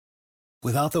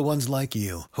Without the ones like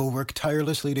you, who work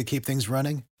tirelessly to keep things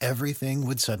running, everything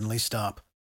would suddenly stop.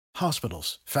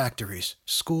 Hospitals, factories,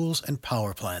 schools, and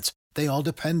power plants, they all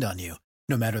depend on you.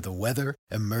 No matter the weather,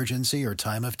 emergency, or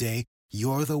time of day,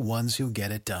 you're the ones who get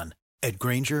it done. At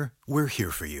Grainger, we're here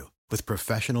for you with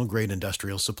professional-grade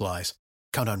industrial supplies.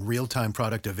 Count on real-time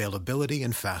product availability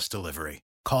and fast delivery.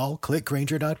 Call,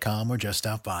 clickgrainger.com, or just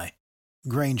stop by.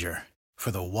 Grainger, for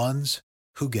the ones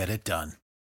who get it done.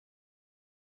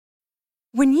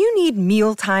 When you need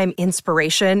mealtime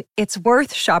inspiration, it's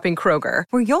worth shopping Kroger,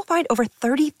 where you'll find over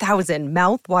 30,000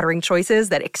 mouth-watering choices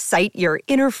that excite your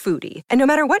inner foodie. And no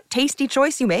matter what tasty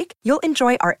choice you make, you'll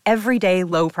enjoy our everyday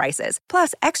low prices,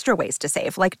 plus extra ways to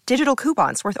save, like digital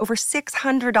coupons worth over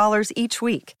 $600 each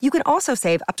week. You can also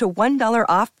save up to $1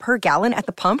 off per gallon at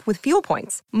the pump with fuel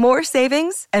points. More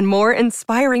savings and more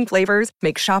inspiring flavors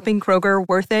make shopping Kroger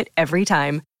worth it every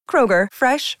time. Kroger,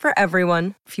 fresh for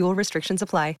everyone. Fuel restrictions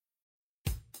apply.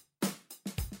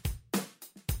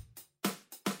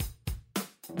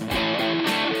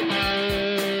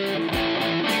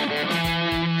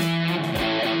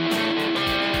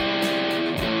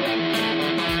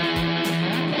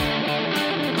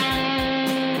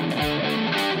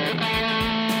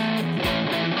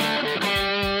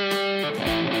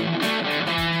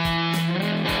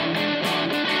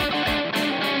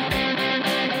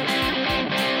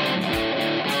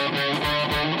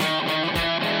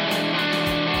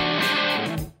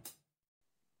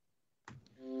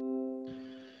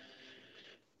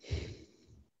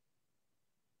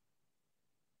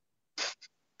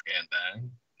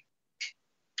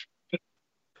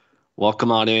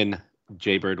 Welcome on in,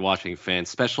 Jaybird watching fans.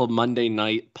 Special Monday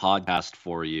night podcast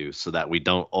for you so that we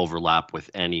don't overlap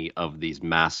with any of these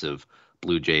massive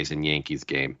Blue Jays and Yankees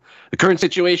game. The current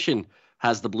situation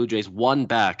has the Blue Jays one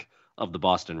back of the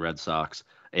Boston Red Sox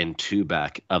and two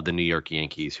back of the New York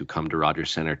Yankees, who come to Rogers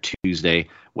Center Tuesday,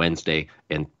 Wednesday,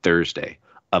 and Thursday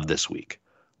of this week.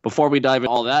 Before we dive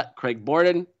into all that, Craig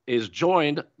Borden is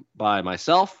joined by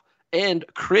myself, and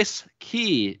Chris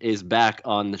Key is back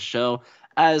on the show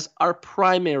as our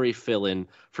primary fill-in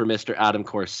for Mr. Adam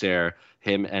Corsair.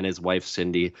 Him and his wife,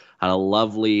 Cindy, had a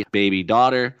lovely baby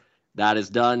daughter. That is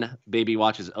done. Baby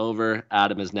watch is over.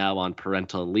 Adam is now on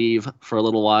parental leave for a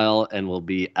little while and will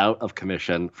be out of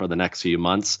commission for the next few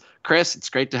months. Chris, it's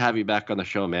great to have you back on the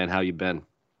show, man. How you been?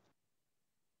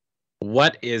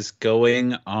 What is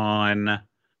going on,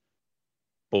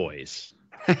 boys?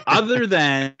 Other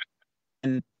than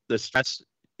the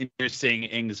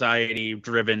stress-inducing,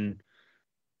 anxiety-driven,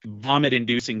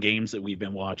 vomit-inducing games that we've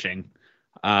been watching,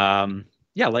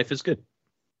 life is good.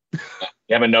 You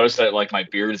haven't noticed that like my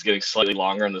beard is getting slightly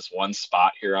longer in this one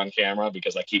spot here on camera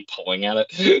because I keep pulling at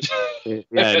it.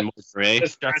 Yeah, gray.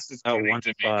 That's one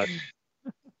spot.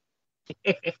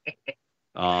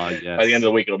 Oh, yes. By the end of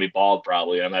the week, it'll be bald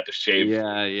probably. I'm gonna have to shave.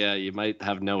 Yeah, you might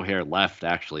have no hair left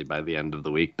actually by the end of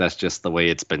the week. That's just the way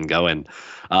it's been going.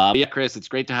 Yeah, Chris, it's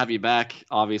great to have you back.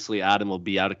 Obviously, Adam will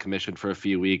be out of commission for a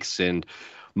few weeks, and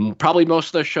probably most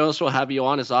of the shows will have you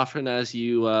on as often as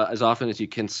you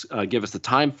can give us the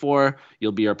time for.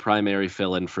 You'll be our primary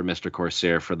fill-in for Mr.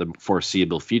 Corsair for the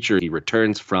foreseeable future. He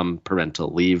returns from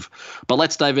parental leave. But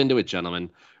let's dive into it, gentlemen.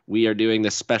 We are doing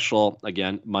this special,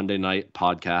 again, Monday night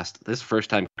podcast. This is the first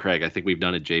time, Craig, I think we've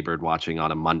done a Jaybird watching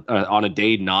on a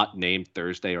day not named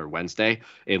Thursday or Wednesday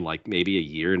in like maybe a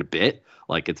year and a bit.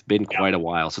 Like it's been quite a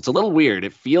while. So it's a little weird.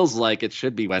 It feels like it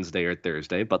should be Wednesday or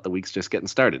Thursday, but the week's just getting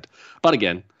started. But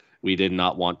again, we did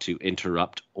not want to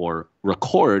interrupt or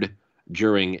record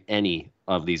during any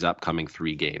of these upcoming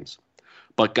three games.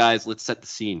 But guys, let's set the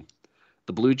scene.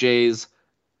 The Blue Jays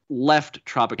left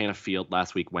Tropicana Field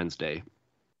last week, Wednesday,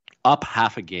 down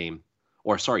half a game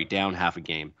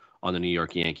on the New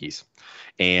York Yankees.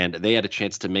 And they had a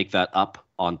chance to make that up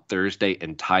on Thursday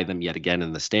and tie them yet again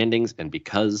in the standings. And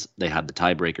because they had the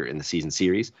tiebreaker in the season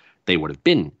series, they would have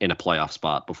been in a playoff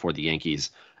spot before the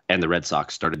Yankees and the Red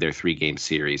Sox started their three-game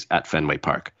series at Fenway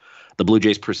Park. The Blue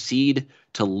Jays proceed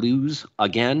to lose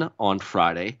again on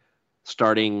Friday,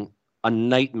 starting a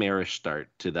nightmarish start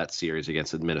to that series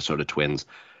against the Minnesota Twins.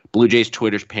 Blue Jays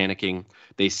Twitter's panicking.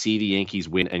 They see the Yankees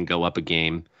win and go up a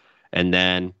game, and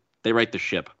then they right the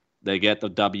ship. They get the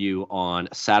W on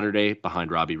Saturday behind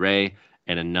Robbie Ray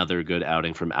and another good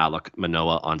outing from Alek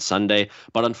Manoah on Sunday.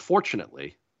 But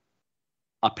unfortunately,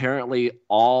 apparently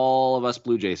all of us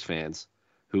Blue Jays fans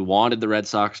who wanted the Red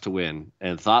Sox to win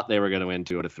and thought they were going to win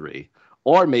 2 out of 3,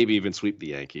 or maybe even sweep the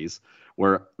Yankees,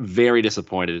 were very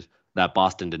disappointed that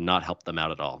Boston did not help them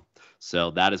out at all.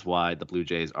 So that is why the Blue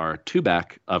Jays are 2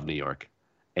 back of New York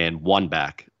and 1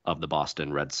 back of the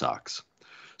Boston Red Sox.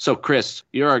 So, Chris,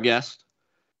 you're our guest,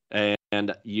 and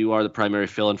And you are the primary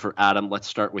fill-in for Adam. Let's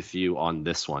start with you on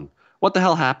this one. What the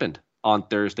hell happened on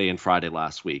Thursday and Friday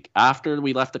last week? After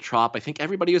we left the Trop, I think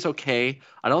everybody was okay.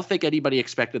 I don't think anybody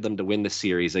expected them to win the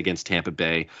series against Tampa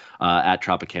Bay at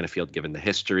Tropicana Field, given the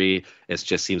history. It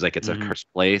just seems like it's a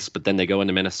cursed place. But then they go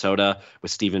into Minnesota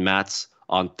with Steven Matz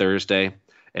on Thursday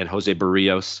and Jose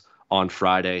Barrios on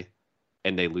Friday,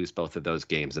 and they lose both of those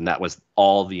games. And that was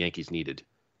all the Yankees needed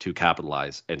to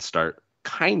capitalize and start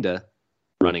kind of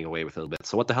running away with it a little bit.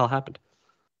 So what the hell happened?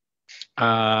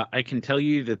 I can tell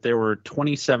you that there were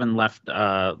 27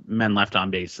 men left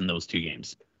on base in those 2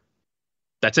 games.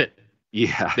 That's it.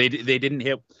 Yeah. They didn't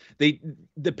hit.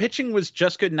 The pitching was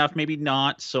just good enough. Maybe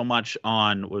not so much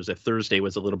on, what was it, Thursday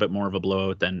was a little bit more of a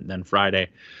blowout than Friday.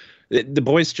 The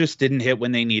boys just didn't hit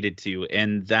when they needed to.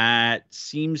 And that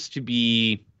seems to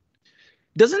be,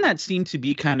 doesn't that seem to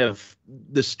be kind of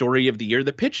the story of the year?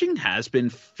 The pitching has been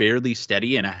fairly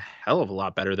steady and a hell of a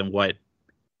lot better than what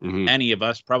any of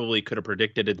us probably could have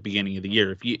predicted at the beginning of the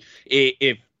year.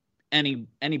 If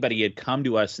anybody had come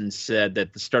to us and said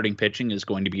that the starting pitching is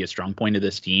going to be a strong point of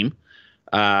this team,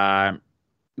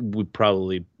 we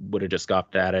probably would have just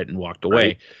scoffed at it and walked away.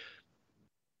 Right.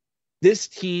 This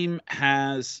team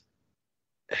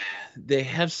they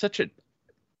have such a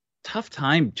tough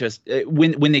time just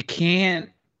when they can't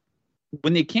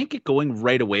get going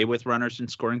right away with runners in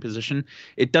scoring position.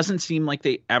 It doesn't seem like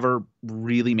they ever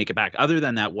really make it back, other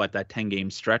than that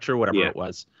 10-game stretch or whatever it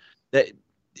was. That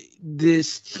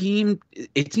this team,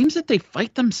 it seems that they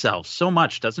fight themselves so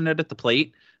much, doesn't it, at the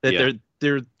plate, that they're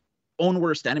their own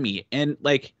worst enemy. And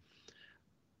like,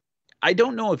 I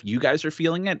don't know if you guys are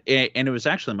feeling it, and it was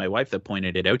actually my wife that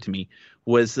pointed it out to me,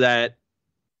 was that,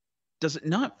 does it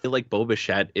not feel like Bo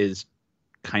Bichette is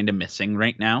kind of missing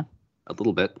right now? A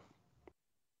little bit.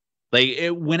 Like,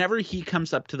 whenever he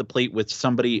comes up to the plate with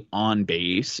somebody on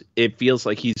base, it feels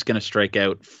like he's going to strike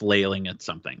out flailing at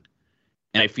something.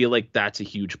 And I feel like that's a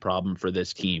huge problem for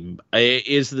this team.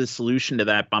 Is the solution to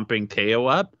that bumping Teo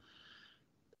up?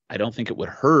 I don't think it would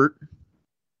hurt,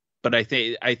 but I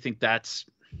think that's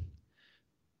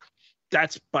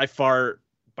by far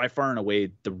and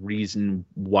away the reason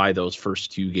why those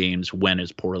first 2 games went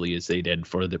as poorly as they did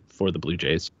for the Blue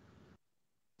Jays.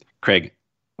 Craig,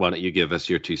 why don't you give us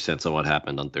your 2 cents on what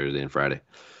happened on Thursday and Friday?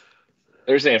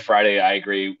 Thursday and Friday, I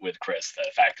agree with Chris. The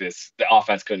fact is the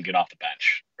offense couldn't get off the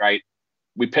bench, right?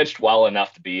 We pitched well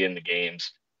enough to be in the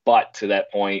games, but to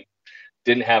that point,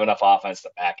 didn't have enough offense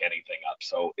to back anything up.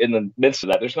 So in the midst of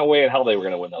that, there's no way in hell they were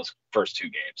going to win those first 2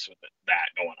 games with that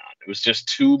going on. It was just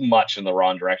too much in the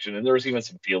wrong direction. And there was even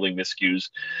some fielding miscues.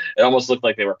 It almost looked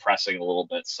like they were pressing a little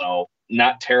bit. So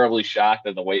not terribly shocked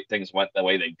that the way things went the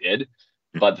way they did.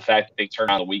 But the fact that they turned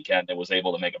on the weekend and was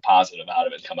able to make a positive out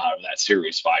of it and come out of that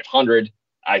series 500,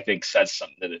 I think says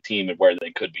something to the team and where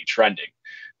they could be trending.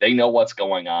 They know what's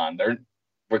going on. They're,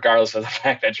 regardless of the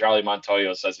fact that Charlie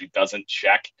Montoyo says he doesn't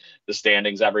check the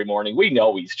standings every morning. We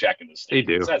know he's checking the standings.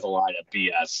 They do. That's a line of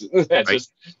BS. That's right.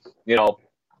 Just,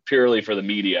 purely for the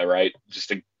media, right? Just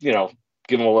to,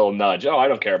 give him a little nudge. Oh, I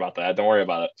don't care about that. Don't worry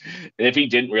about it. And if he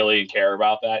didn't really care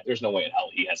about that, there's no way in hell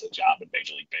he has a job in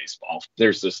Major League Baseball.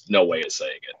 There's just no way of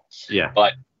saying it. Yeah.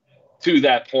 But to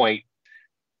that point,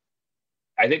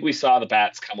 I think we saw the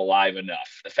bats come alive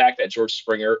enough. The fact that George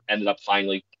Springer ended up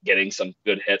finally getting some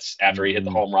good hits after he hit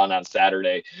the home run on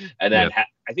Saturday. And then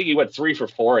I think he went 3 for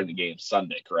 4 in the game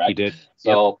Sunday, correct? He did.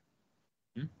 So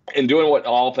in doing what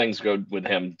all things good with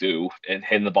him do and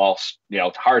hitting the ball,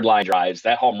 hard line drives,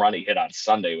 that home run he hit on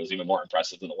Sunday was even more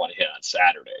impressive than the one he hit on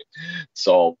Saturday.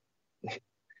 So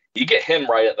you get him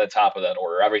right at the top of that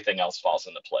order, everything else falls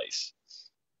into place.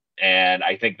 And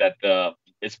I think that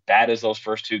as bad as those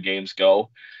first 2 games go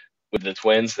with the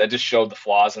Twins, that just showed the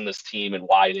flaws in this team and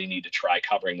why they need to try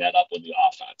covering that up with the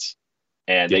offense.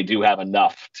 And they do have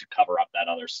enough to cover up that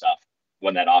other stuff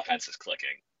when that offense is clicking.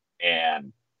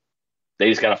 And they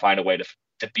just got to find a way to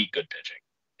beat good pitching.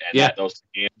 And those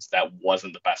games, that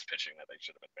wasn't the best pitching that they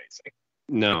should have been facing.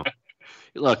 No.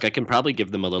 Look, I can probably give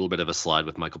them a little bit of a slide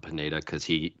with Michael Pineda because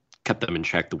he kept them in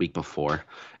check the week before.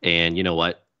 And you know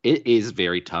what? It is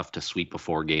very tough to sweep a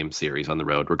 4-game series on the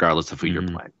road, regardless of who you're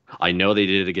playing. I know they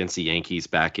did it against the Yankees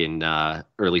back in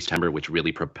early September, which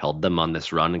really propelled them on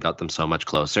this run and got them so much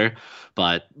closer.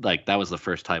 But that was the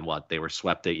first time they were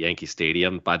swept at Yankee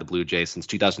Stadium by the Blue Jays since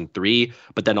 2003,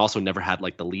 but then also never had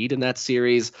the lead in that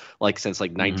series since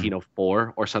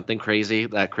 1904 or something crazy,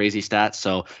 that crazy stat.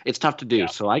 So it's tough to do. Yeah.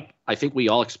 So I think we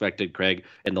all expected, Craig,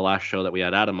 in the last show that we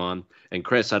had Adam on, and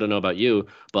Chris, I don't know about you,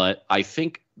 but I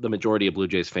think the majority of Blue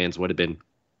Jays fans would have been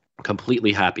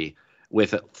completely happy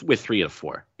with 3 of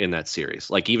 4 in that series.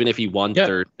 Even if he won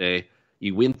Thursday,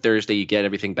 You win Thursday, you get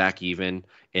everything back even,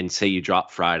 and say you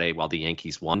drop Friday while the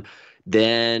Yankees won.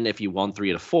 Then if you won 3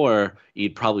 out of 4,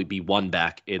 you'd probably be 1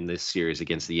 back in this series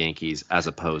against the Yankees as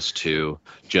opposed to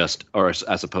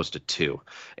 2.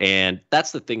 And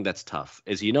that's the thing that's tough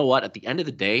is, you know what? At the end of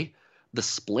the day, the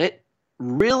split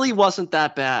really wasn't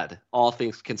that bad, all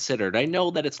things considered. I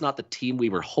know that it's not the team we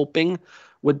were hoping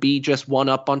would be just 1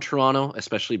 up on Toronto,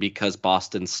 especially because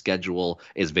Boston's schedule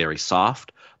is very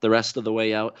soft the rest of the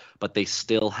way out, but they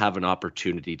still have an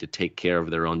opportunity to take care of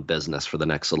their own business for the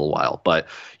next little while. But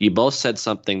you both said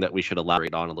something that we should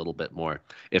elaborate on a little bit more.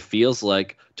 It feels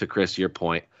like, to Chris, your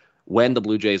point, when the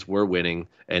Blue Jays were winning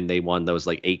and they won those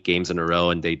like 8 games in a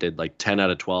row and they did like 10 out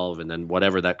of 12, and then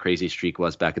whatever that crazy streak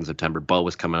was back in September, Bo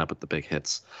was coming up with the big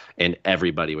hits and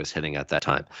everybody was hitting at that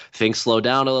time. Things slowed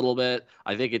down a little bit.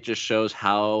 I think it just shows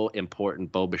how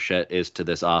important Bo Bichette is to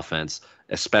this offense,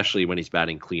 especially when he's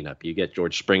batting cleanup. You get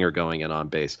George Springer going in on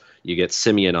base. You get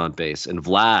Simeon on base. And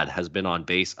Vlad has been on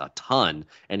base a ton,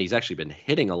 and he's actually been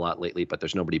hitting a lot lately, but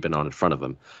there's nobody been on in front of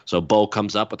him. So Bo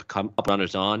comes up with the up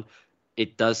runners on.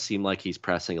 It does seem like he's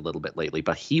pressing a little bit lately,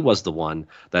 but he was the one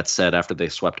that said after they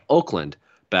swept Oakland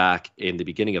back in the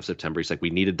beginning of September, he's like, we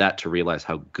needed that to realize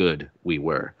how good we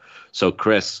were. So,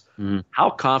 Chris, how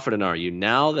confident are you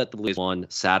now that the Blues won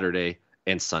Saturday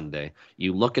and Sunday?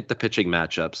 You look at the pitching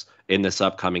matchups in this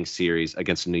upcoming series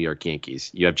against the New York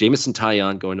Yankees. You have Jameson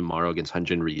Taillon going tomorrow against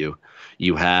Hyun-Jin Ryu.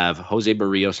 You have Jose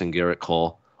Barrios and Garrett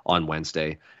Cole on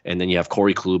Wednesday. And then you have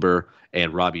Corey Kluber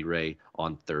and Robbie Ray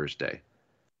on Thursday.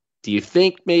 Do you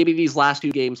think maybe these last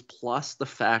 2 games, plus the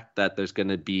fact that there's going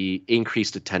to be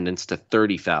increased attendance to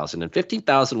 30,000 and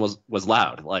 15,000 was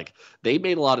loud? Like, they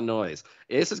made a lot of noise.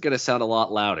 This is going to sound a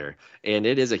lot louder, and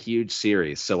it is a huge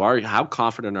series. So how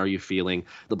confident are you feeling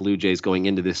the Blue Jays going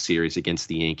into this series against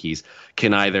the Yankees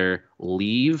can either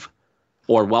leave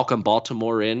or welcome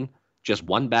Baltimore in just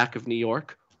 1 back of New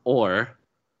York, or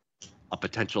a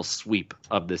potential sweep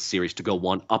of this series to go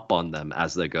 1 up on them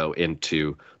as they go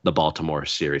into the Baltimore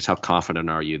series? How confident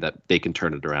are you that they can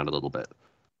turn it around a little bit?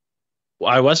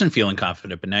 Well, I wasn't feeling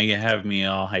confident, but now you have me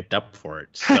all hyped up for it.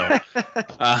 So, start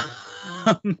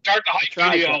the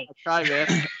hype video. Try, man.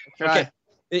 Try.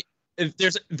 Okay.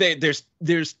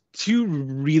 There's 2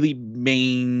 really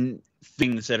main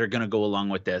things that are going to go along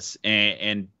with this,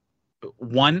 and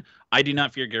one, I do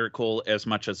not fear Garrett Cole as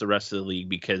much as the rest of the league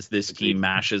because this team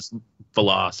mashes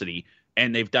velocity,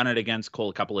 and they've done it against Cole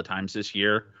a couple of times this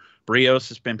year. Barrios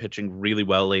has been pitching really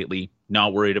well lately.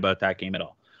 Not worried about that game at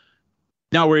all.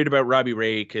 Not worried about Robbie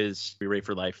Ray because Ray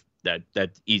for life.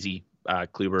 That's easy.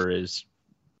 Kluber is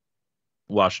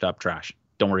washed up trash.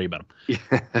 Don't worry about him.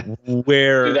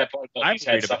 Where to that point, he's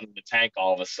had something in the tank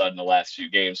all of a sudden the last few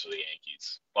games for the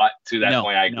Yankees. But to that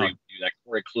point, I agree with you that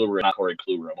Corey Kluber is not Corey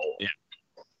Kluber of old. Yeah.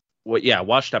 Well, yeah,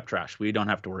 washed up trash. We don't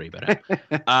have to worry about it.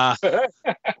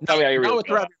 Tell me how you really with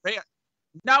Robbie Ray.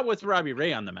 Not with Robbie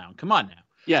Ray on the mound. Come on now.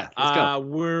 Yeah, let's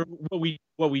go.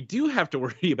 What we do have to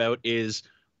worry about is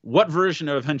what version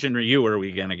of Hyun-Jin Ryu are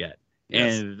we gonna get?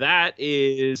 Yes. And that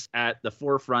is at the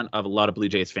forefront of a lot of Blue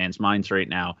Jays fans' minds right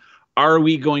now. Are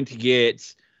we going to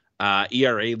get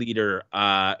ERA leader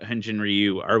Hyun-Jin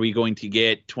Ryu? Are we going to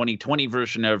get 2020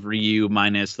 version of Ryu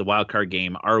minus the wild card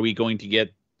game? Are we going to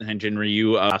get Hyun-Jin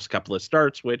Ryu last couple of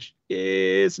starts, which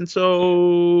isn't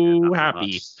so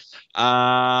happy?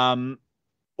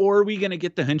 Or are we going to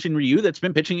get the Hyun-Jin Ryu that's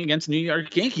been pitching against New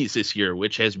York Yankees this year,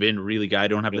 which has been really good? I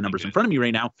don't have the numbers in front of me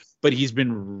right now, but he's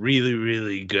been really,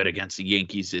 really good against the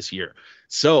Yankees this year.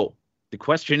 So the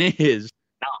question is,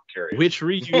 which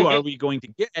Ryu are we going to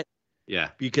get? Yeah,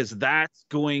 because that's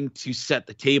going to set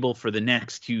the table for the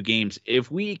next 2 games. If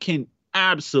we can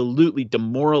absolutely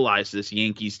demoralize this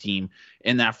Yankees team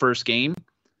in that first game,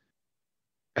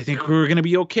 I think we're going to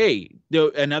be okay.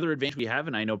 Another advantage we have,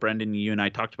 and I know, Brendan, you and I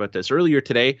talked about this earlier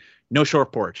today, no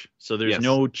short porch. So there's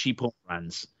no cheap home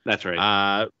runs. That's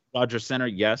right. Dodger Center,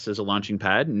 yes, is a launching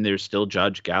pad, and there's still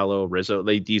Judge, Gallo, Rizzo.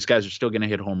 These guys are still going to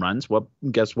hit home runs. Well,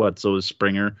 guess what? So is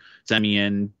Springer,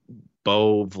 Semien,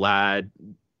 Bo, Vlad,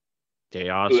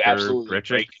 Teoscar,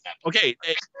 Richard. Okay,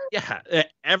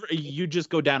 you just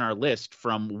go down our list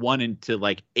from 1 to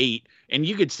like 8, and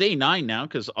you could say 9 now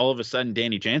because all of a sudden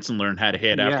Danny Jansen learned how to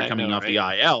hit after coming off the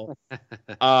IL,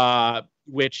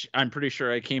 which I'm pretty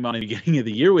sure I came on in the beginning of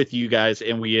the year with you guys,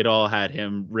 and we had all had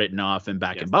him written off and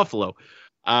back in Buffalo.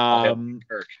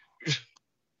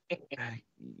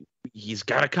 He's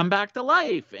got to come back to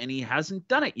life, and he hasn't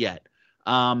done it yet.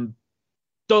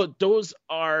 Those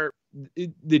are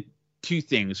the 2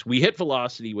 things. We hit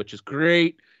velocity, which is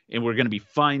great, and we're going to be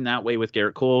fine that way with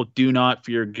Garrett Cole. Do not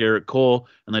fear Garrett Cole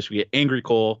unless we get angry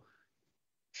Cole,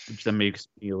 which then makes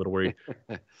me a little worried.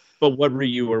 But what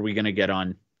Ryu are we going to get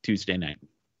on Tuesday night?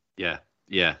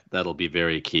 Yeah, that'll be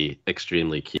very key,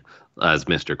 extremely key, as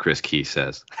Mr. Chris Key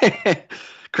says.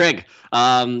 Craig,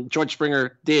 George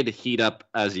Springer did heat up,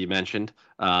 as you mentioned,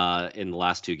 in the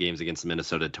last 2 games against the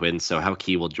Minnesota Twins. So how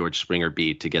key will George Springer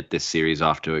be to get this series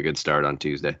off to a good start on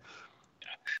Tuesday?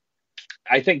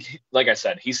 I think, like I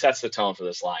said, he sets the tone for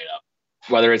this lineup.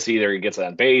 Whether it's either he gets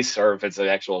on base or if it's an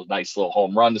actual nice little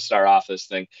home run to start off this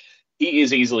thing, he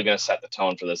is easily going to set the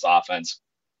tone for this offense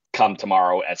come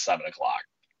tomorrow at 7 o'clock.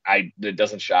 It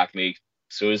doesn't shock me.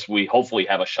 As soon as we hopefully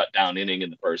have a shutdown inning in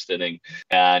the first inning.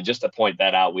 And just to point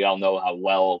that out, we all know how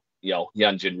well,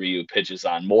 Hyunjin Ryu pitches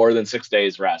on more than 6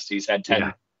 days rest. He's had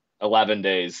 11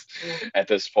 days at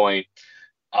this point.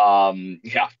 To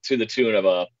the tune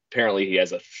of apparently he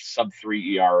has a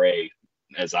sub-3 ERA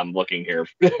as I'm looking here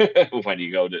when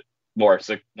you go to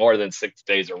more than 6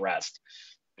 days of rest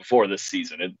before this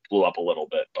season. It blew up a little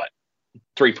bit, but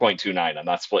 3.29. I'm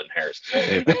not splitting hairs.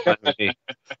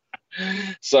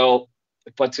 So,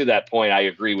 but to that point, I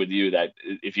agree with you that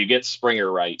if you get Springer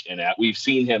right, and we've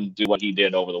seen him do what he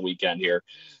did over the weekend here,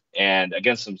 and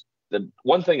against some. The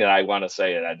one thing that I want to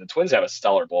say is that the Twins have a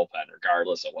stellar bullpen,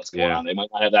 regardless of what's going on. They might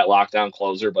not have that lockdown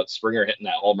closer, but Springer hitting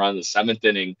that home run in the 7th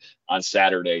inning on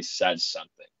Saturday says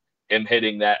something. Him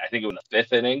hitting that, I think it was the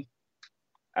 5th inning,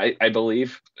 I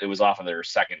believe. It was off of their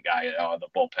second guy the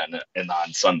bullpen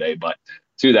on Sunday. But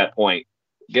to that point,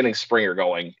 getting Springer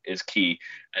going is key.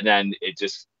 And then it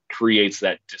just creates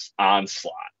that just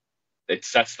onslaught. It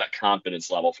sets that confidence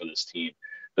level for this team.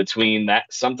 Between that,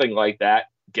 something like that,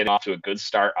 getting off to a good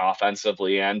start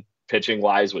offensively and pitching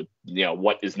wise with,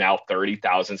 what is now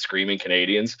 30,000 screaming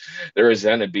Canadians, there is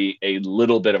going to be a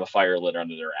little bit of a fire lit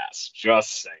under their ass.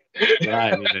 Just saying. Yeah,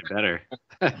 I mean, they're better.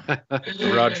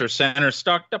 The Rogers Center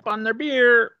stocked up on their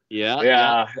beer.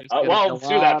 Yeah. Well, to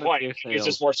that point, it's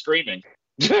just more screaming.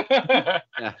 Go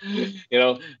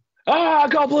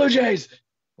Blue Jays.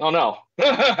 Oh no.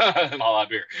 I'm all out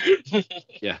beer.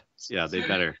 Yeah, they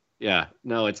better. Yeah,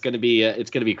 no, it's gonna be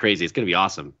crazy. It's gonna be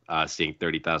awesome seeing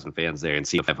 30,000 fans there and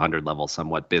seeing 500 level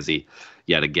somewhat busy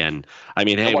yet again. I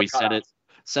mean, hey, we said it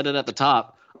at the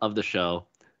top of the show.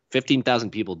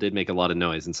 15,000 people did make a lot of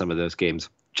noise in some of those games.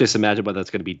 Just imagine what that's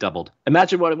going to be doubled.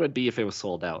 Imagine what it would be if it was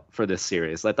sold out for this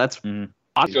series. That's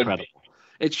incredible.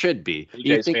 It should be.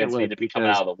 You think fans need to be coming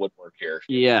out of the woodwork here.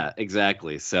 Yeah,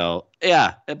 exactly. So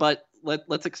but.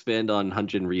 Let's expand on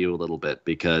Hyunjin Ryu a little bit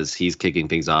because he's kicking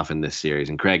things off in this series.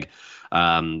 And Craig,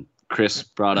 Chris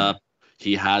brought up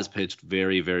he has pitched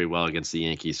very, very well against the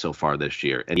Yankees so far this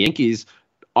year. And the Yankees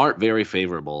aren't very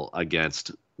favorable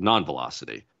against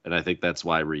non-velocity. And I think that's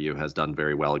why Ryu has done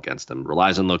very well against them.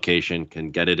 Relies on location,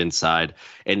 can get it inside.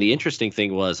 And the interesting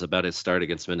thing was about his start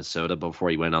against Minnesota before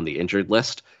he went on the injured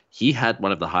list. He had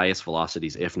one of the highest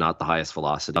velocities, if not the highest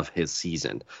velocity of his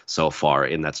season so far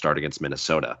in that start against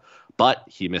Minnesota. But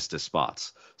he missed his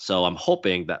spots. So I'm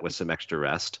hoping that with some extra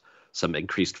rest, some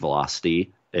increased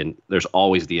velocity, and there's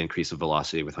always the increase of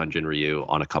velocity with Hyunjin Ryu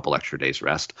on a couple extra days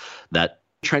rest, that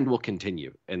trend will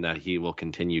continue and that he will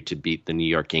continue to beat the New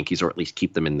York Yankees or at least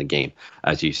keep them in the game,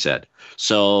 as you said.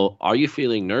 So are you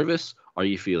feeling nervous? Are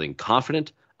you feeling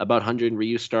confident about Hyunjin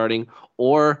Ryu starting?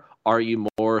 Or are you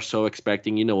more so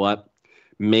expecting,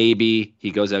 maybe he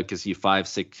goes out, gives you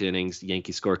 5-6 innings,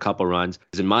 Yankees score a couple runs?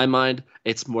 Because in my mind,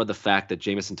 it's more the fact that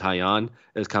Jameson Taillon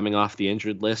is coming off the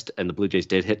injured list and the Blue Jays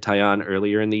did hit Taillon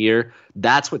earlier in the year.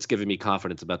 That's what's giving me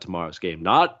confidence about tomorrow's game.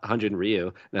 Not Hyunjin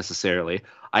Ryu necessarily.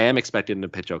 I am expecting him to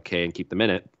pitch okay and keep them in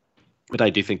it, but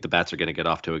I do think the bats are going to get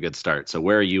off to a good start. So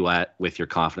where are you at with your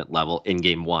confident level in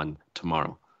game 1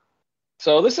 tomorrow?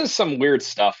 So this is some weird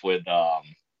stuff with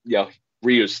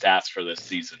Ryu's stats for this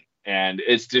season. And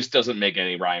it just doesn't make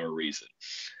any rhyme or reason.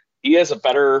 He has a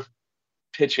better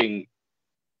pitching,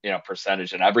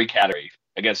 percentage in every category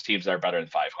against teams that are better than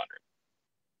 500.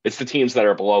 It's the teams that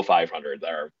are below 500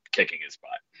 that are kicking his butt.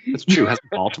 That's true. Has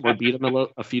Baltimore beat him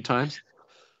a few times?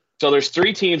 So there's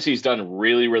 3 teams he's done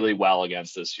really, really well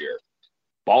against this year: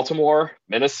 Baltimore,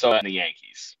 Minnesota, and the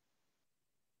Yankees.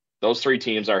 Those 3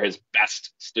 teams are his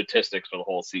best statistics for the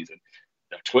whole season.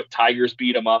 The Tigers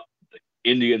beat him up. The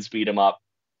Indians beat him up.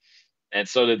 And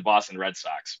so did the Boston Red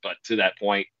Sox. But to that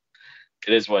point,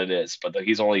 it is what it is. But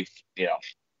he's only,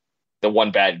 the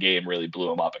one bad game really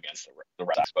blew him up against the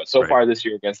Red Sox. But so far this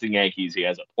year against the Yankees, he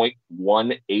has a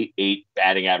 .188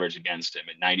 batting average against him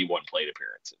in 91 plate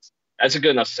appearances. That's a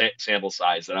good enough sample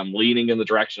size that I'm leaning in the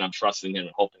direction I'm trusting him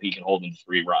and hoping he can hold him to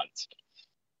 3 runs.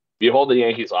 If you hold the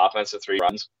Yankees offense to 3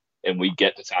 runs and we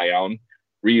get to Taillon,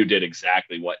 Ryu did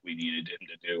exactly what we needed him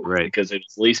to do. Right. Because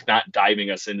it's at least not diving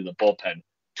us into the bullpen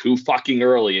too fucking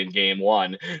early in game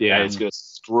one. Yeah. And it's going to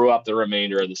screw up the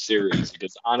remainder of the series,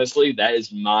 because honestly, that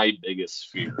is my biggest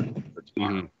fear for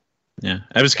tomorrow. Yeah.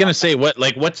 I was going to say,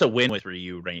 what's a win for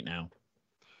you right now?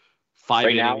 5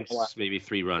 Right now, innings, maybe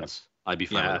 3 runs. I'd be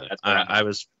fine with it. I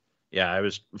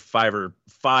was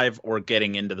 5 or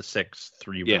getting into the 6,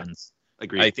 3 runs.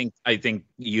 Agreed. I think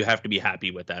you have to be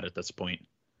happy with that at this point.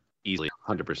 Easily,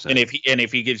 100%. And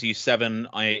if he gives you 7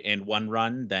 and 1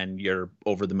 run, then you're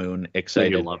over the moon,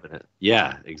 excited. You're loving it.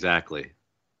 Yeah, exactly.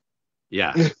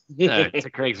 Yeah. To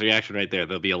Craig's reaction right there,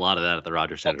 there'll be a lot of that at the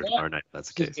Rogers Center tomorrow night. If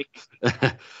that's the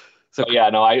case. So yeah,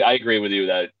 no, I agree with you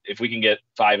that if we can get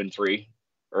 5 and 3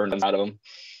 earned out of him,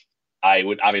 I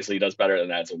would. Obviously, he does better than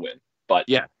that as a win. But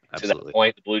yeah, to that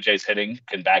point, the Blue Jays hitting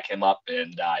can back him up,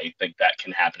 and I think that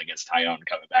can happen against Tyone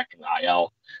coming back from the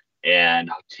IL. And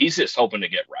he's just hoping to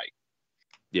get right.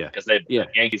 Yeah, because the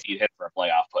Yankees need him for a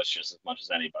playoff push just as much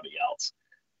as anybody else.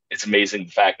 It's amazing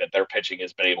the fact that their pitching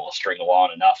has been able to string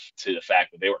along enough to the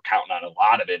fact that they were counting on a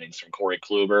lot of innings from Corey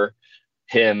Kluber,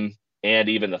 him, and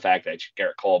even the fact that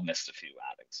Garrett Cole missed a few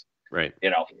outings. Right.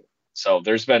 So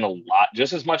there's been a lot,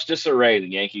 just as much disarray in the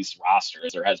Yankees roster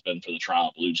as there has been for the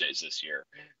Toronto Blue Jays this year.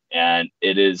 And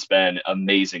it has been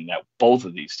amazing that both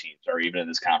of these teams are even in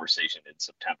this conversation in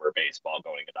September baseball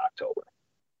going into October.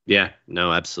 Yeah,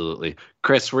 no, absolutely.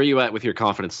 Chris, where are you at with your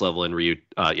confidence level in Ryu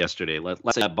yesterday? Let's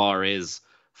say that bar is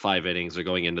 5 innings or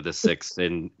going into the 6th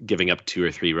and giving up 2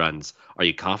 or 3 runs. Are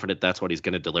you confident that's what he's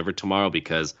going to deliver tomorrow?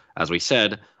 Because as we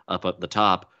said, up at the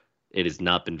top, it has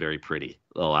not been very pretty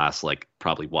the last,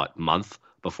 probably month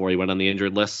before he went on the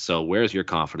injured list. So where's your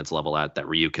confidence level at that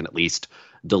Ryu can at least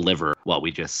deliver what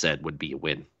we just said would be a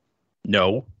win?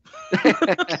 No.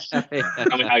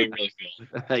 Tell me how you really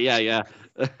feel. Yeah.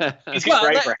 He's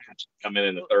right for Hatch to come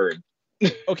in the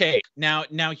 3rd. Okay, now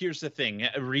here's the thing.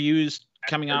 Ryu's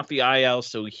coming off the IL,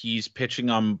 so he's pitching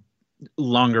on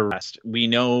longer rest. We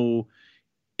know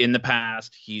in the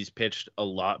past he's pitched a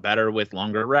lot better with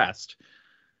longer rest.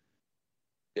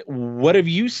 What have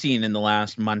you seen in the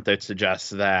last month that suggests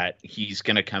that he's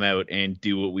going to come out and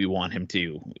do what we want him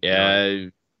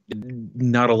to?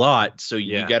 Not a lot. So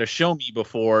you got to show me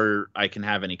before I can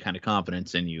have any kind of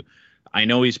confidence in you. I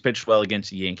know he's pitched well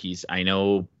against the Yankees. I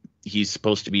know he's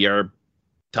supposed to be our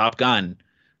top gun.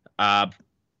 I'm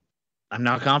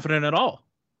not confident at all.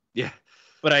 Yeah.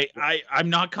 But I'm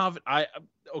not confident.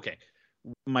 Okay.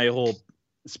 My whole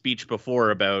speech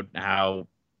before about how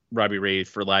Robbie Ray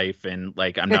for life and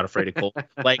I'm not afraid of Cole.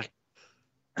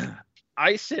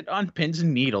 I sit on pins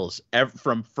and needles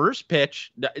from first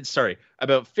pitch. Sorry,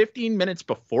 about 15 minutes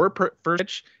before first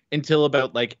pitch until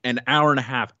about an hour and a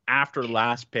half after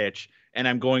last pitch. And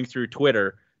I'm going through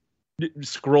Twitter,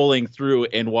 scrolling through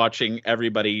and watching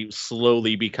everybody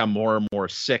slowly become more and more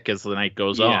sick as the night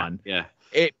goes on. Yeah.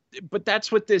 But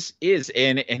that's what this is.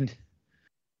 And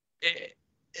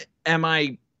am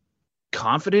I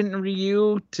confident in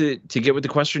Ryu to get with the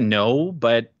question? No,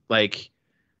 but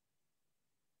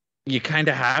you kind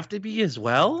of have to be as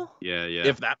well. Yeah.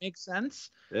 If that makes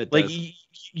sense. It does.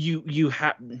 You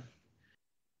have.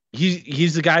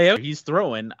 He's the guy out. He's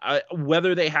throwing.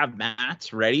 Whether they have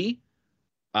mats ready,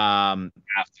 to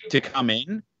come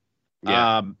in.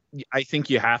 Yeah. I think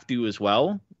you have to as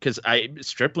well, because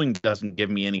Stripling doesn't give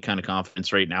me any kind of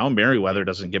confidence right now. Merriweather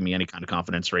doesn't give me any kind of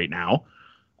confidence right now.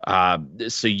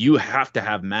 So you have to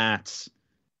have mats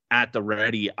at the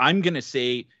ready. I'm gonna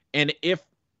say, and if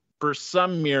for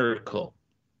some miracle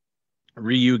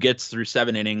Ryu gets through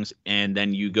 7 innings and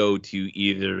then you go to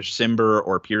either Simber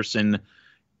or Pearson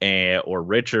or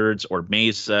Richards or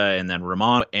Mesa and then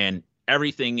Ramon and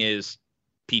everything is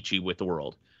peachy with the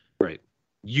world. Right.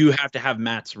 You have to have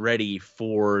mats ready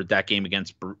for that game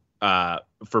against for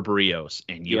Barrios,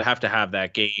 and you have to have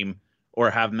that game or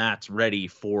have mats ready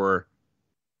for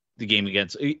the game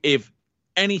against. If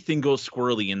anything goes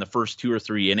squirrely in the first 2 or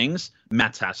 3 innings,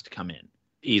 Mats has to come in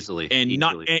easily,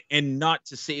 and not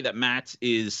to say that Mats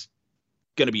is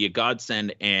going to be a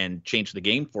godsend and change the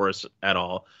game for us at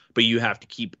all, but you have to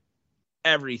keep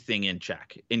everything in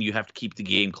check, and you have to keep the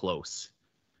game close.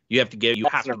 You have to give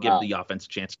the offense a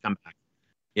chance to come back.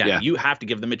 Yeah, you have to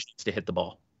give them a chance to hit the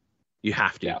ball. You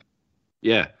have to.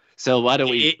 Yeah. So why don't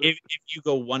we? If you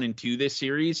go 1-2 this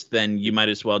series, then you might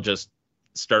as well just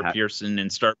start Pearson and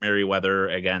start Merriweather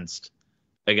against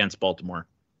Baltimore.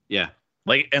 Yeah.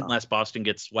 Unless Boston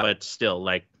gets swept still.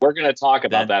 We're going to talk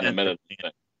about that in a minute.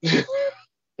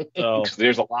 So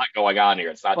there's a lot going on here.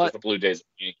 It's not just the Blue Jays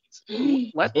and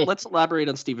Yankees. Let's elaborate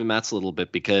on Steven Matz a little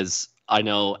bit, because I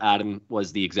know Adam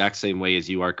was the exact same way as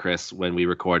you are, Chris, when we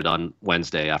recorded on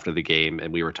Wednesday after the game,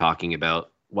 and we were talking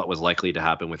about what was likely to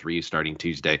happen with Ryu starting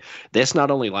Tuesday. This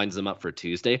not only lines them up for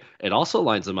Tuesday, it also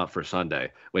lines them up for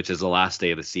Sunday, which is the last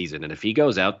day of the season. And if he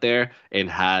goes out there and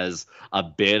has a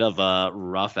bit of a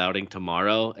rough outing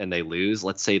tomorrow and they lose,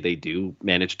 let's say they do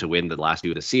manage to win the last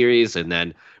two of the series and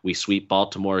then we sweep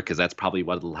Baltimore, because that's probably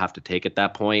what it'll have to take at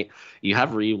that point. You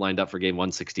have Ryu lined up for game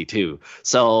 162.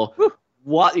 So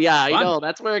what? Yeah, I know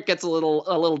that's where it gets a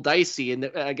little dicey,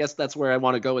 and I guess that's where I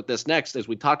want to go with this next. As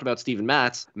we talked about Steven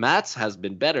Matz, Matz has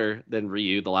been better than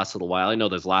Ryu the last little while. I know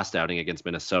there's last outing against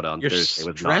Minnesota on Thursday.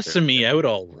 You're stressing me out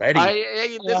already.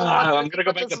 I'm gonna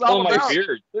go back to pull my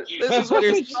beard. This is what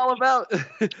it's all about.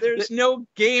 There's no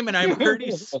game, and I'm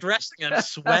already stressing and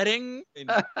sweating.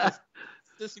 And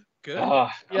this is good.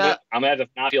 Yeah, I'm gonna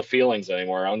not feel feelings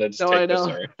anymore. I'm gonna just take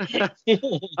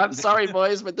this. I'm sorry,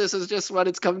 boys, but this is just what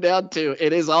it's come down to.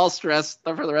 It is all stress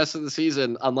for the rest of the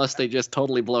season, unless they just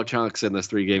totally blow chunks in this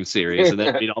 3-game series, and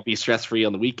then we'd all be stress free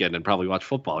on the weekend and probably watch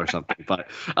football or something. But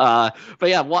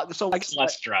yeah,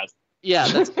 less stress. Yeah,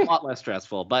 that's a lot less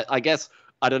stressful. But I guess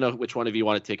I don't know which one of you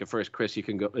want to take it first. Chris, you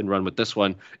can go and run with this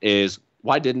one. Is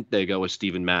why didn't they go with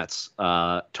Steven Matz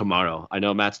tomorrow? I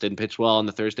know Matz didn't pitch well on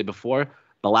the Thursday before.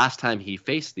 The last time he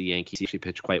faced the Yankees, he actually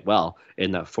pitched quite well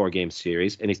in that 4-game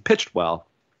series, and he's pitched well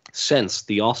since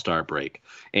the All-Star break.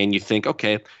 And you think,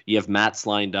 okay, you have Matz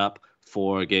lined up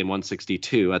for game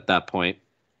 162 at that point,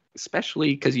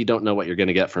 especially because you don't know what you're going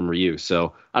to get from Ryu.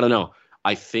 So I don't know.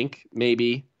 I think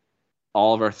maybe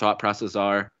all of our thought process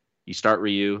are you start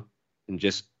Ryu and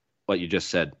just what you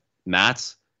just said.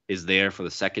 Matz is there for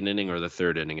the second inning or the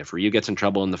third inning. If Ryu gets in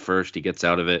trouble in the first, he gets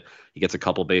out of it. He gets a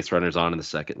couple base runners on in the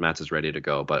second. Matz is ready to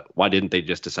go. But why didn't they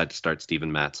just decide to start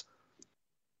Steven Matz?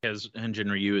 Because Engine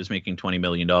Ryu is making $20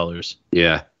 million.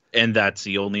 Yeah. And that's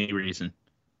the only reason.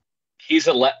 He's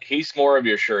more of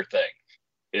your sure thing,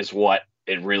 is what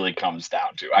it really comes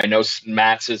down to. I know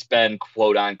Matz has been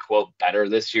quote unquote better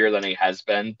this year than he has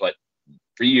been, but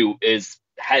Ryu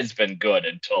has been good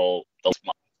until this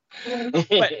month.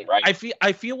 But right.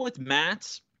 I feel with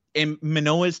Matz, and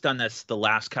Manoah's done this the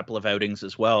last couple of outings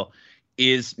as well,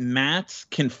 is Matz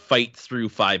can fight through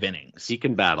 5 innings. He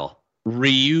can battle.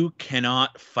 Ryu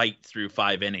cannot fight through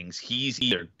 5 innings. He's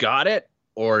either got it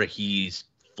or he's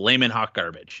flaming hot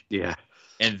garbage. Yeah.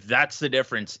 And that's the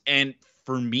difference. And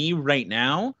for me right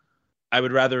now, I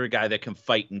would rather a guy that can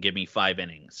fight and give me 5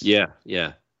 innings. Yeah,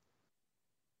 yeah.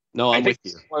 No, I'm with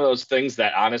you. It's one of those things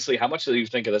that, honestly, how much do you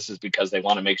think of this is because they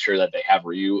want to make sure that they have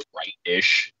Ryu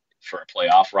right-ish for a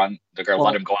playoff run? They're going to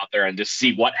let him go out there and just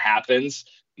see what happens.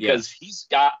 Because he's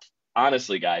got,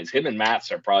 honestly, guys, him and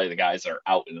Matz are probably the guys that are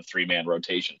out in the 3-man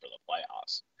rotation for the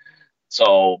playoffs.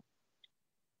 So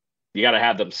you got to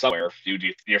have them somewhere.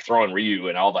 You're throwing Ryu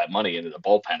and all that money into the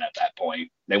bullpen at that point.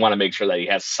 They want to make sure that he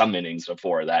has some innings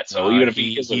before that. So even if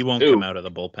he won't come out of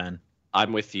the bullpen.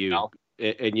 I'm with you. No.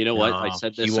 And you know what? I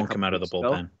said this. He won't come out of the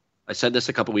bullpen. I said this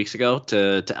a couple weeks ago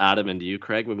to Adam and to you,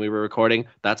 Craig, when we were recording.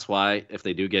 That's why if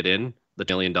they do get in the $1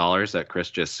 million that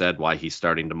Chris just said, why he's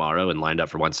starting tomorrow and lined up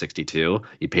for 162,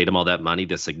 you paid him all that money.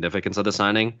 The significance of the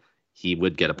signing, he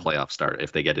would get a playoff start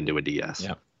if they get into a DS.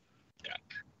 Yeah.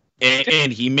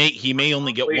 And he may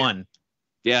only get one.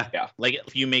 Yeah. Like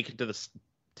if you make it to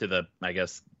the I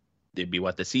guess it'd be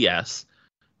the CS.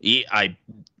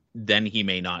 Then he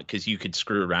may not, because you could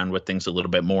screw around with things a little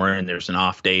bit more, and there's an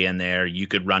off day in there. You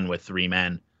could run with 3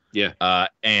 men. Yeah.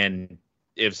 And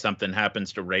if something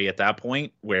happens to Ray at that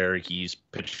point where he's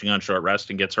pitching on short rest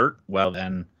and gets hurt, well,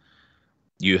 then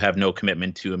you have no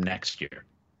commitment to him next year.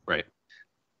 Right.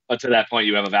 But to that point,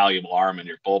 you have a valuable arm in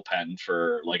your bullpen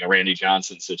for like a Randy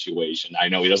Johnson situation. I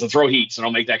know he doesn't throw heat, so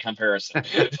don't make that comparison.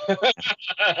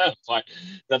 But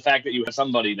the fact that you have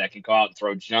somebody that can go out and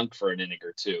throw junk for an inning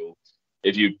or two,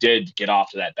 if you did get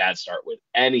off to that bad start with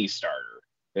any starter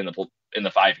in the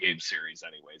 5-game series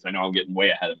anyways. I know I'm getting way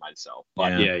ahead of myself.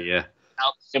 But yeah.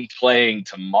 Without him playing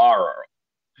tomorrow,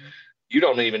 you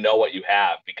don't even know what you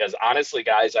have. Because honestly,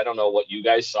 guys, I don't know what you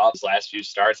guys saw his last few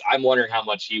starts. I'm wondering how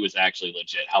much he was actually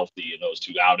legit healthy in those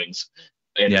 2 outings.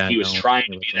 And if he was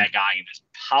trying to be that guy and just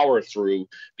power through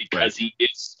because he is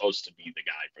supposed to be the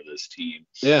guy for this team.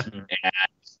 Yeah. And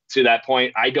to that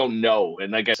point, I don't know.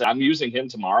 And like I said, I'm using him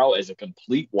tomorrow as a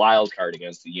complete wild card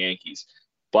against the Yankees.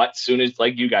 But soon as,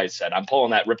 like you guys said, I'm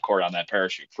pulling that ripcord on that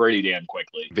parachute pretty damn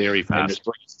quickly. Very fast. And just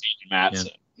bring Steven Matz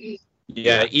in.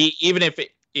 Yeah. Even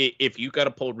if you got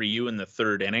to pull Ryu in the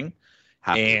 3rd inning,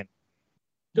 and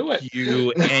do it.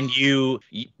 You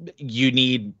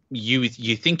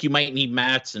think you might need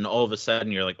Matz, and all of a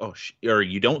sudden you're like, oh, or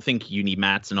you don't think you need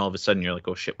Matz, and all of a sudden you're like,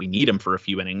 oh shit, we need him for a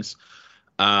few innings.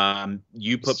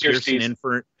 You put Pearson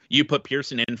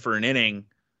in for an inning,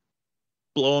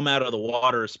 blow them out of the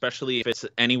water, especially if it's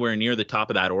anywhere near the top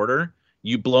of that order.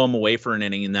 You blow them away for an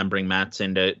inning and then bring Matz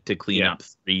in to clean up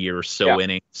 3 or so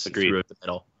innings through the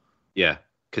middle. Yeah,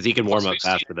 because he can warm up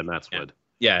faster than Matz would.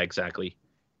 Yeah, exactly.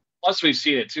 Plus, we've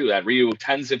seen it too, that Ryu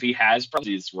tends, if he has problems,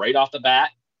 he's right off the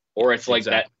bat, or it's like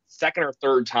that second or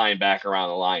third time back around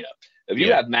the lineup. If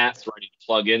you have Matz ready to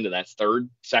plug into that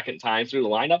second time through the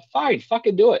lineup, fine,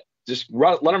 fucking do it. Just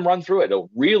let him run through it.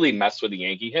 It'll really mess with the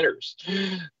Yankee hitters.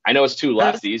 I know it's two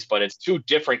lefties, but it's two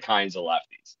different kinds of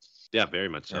lefties. Yeah, very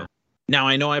much so. Yeah. Now,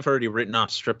 I know I've already written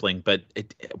off Stripling, but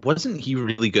wasn't he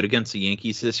really good against the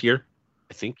Yankees this year?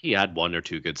 I think he had 1 or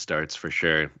 2 good starts for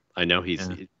sure. I know he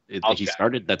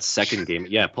started that second game.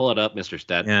 Yeah, pull it up, Mr.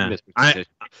 Stat. Yeah.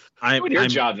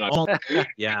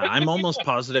 I'm almost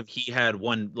positive he had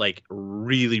one like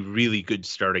really, really good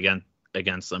start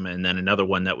against them, and then another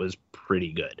one that was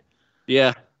pretty good.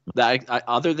 Yeah.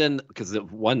 Other than, because the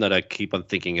one that I keep on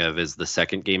thinking of is the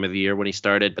second game of the year when he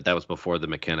started, but that was before the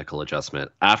mechanical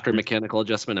adjustment. After mechanical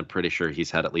adjustment, I'm pretty sure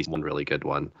he's had at least one really good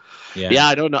one. Yeah,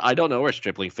 I don't know where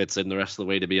Stripling fits in the rest of the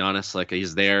way, to be honest. Like,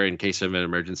 he's there in case of an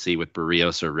emergency with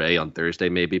Barrios or Ray on Thursday,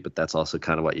 maybe, but that's also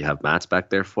kind of what you have Matz back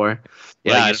there for.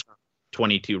 Yeah,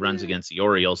 22 runs against the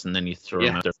Orioles, and then you throw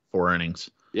him out there for 4 innings.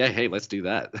 Yeah, hey, let's do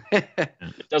that.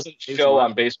 It doesn't show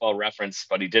on Baseball Reference,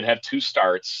 but he did have 2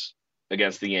 starts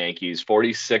against the Yankees,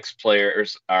 46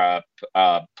 players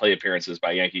play appearances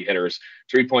by Yankee hitters,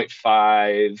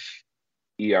 3.5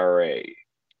 ERA.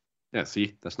 Yeah,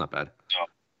 see, that's not bad.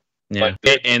 No.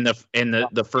 Yeah, and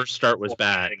the first start was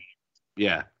bad.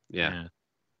 Yeah.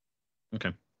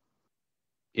 Okay.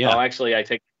 Yeah. Oh, actually, I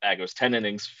take it back. It was 10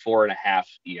 innings, 4.5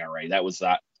 ERA. That was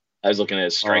that. I was looking at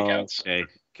his strikeouts. Okay.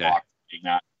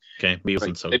 Okay.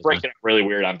 They break it up really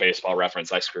weird on Baseball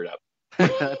Reference. I screwed up.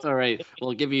 That's all right.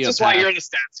 We'll give you. That's why you're in the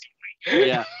stats.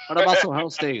 Yeah, but I'm also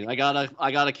hosting. I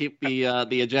gotta keep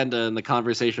the agenda and the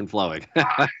conversation flowing.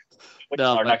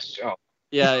 Next show.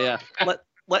 Yeah.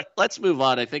 Let's move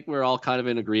on. I think we're all kind of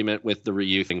in agreement with the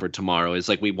Ryu thing for tomorrow. It's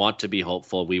like we want to be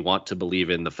hopeful. We want to believe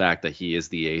in the fact that he is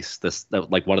the ace.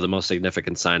 Like one of the most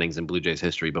significant signings in Blue Jays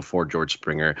history before George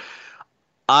Springer.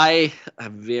 I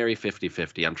am very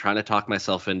 50-50. I'm trying to talk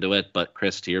myself into it, but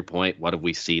Chris, to your point, what have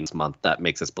we seen this month that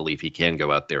makes us believe he can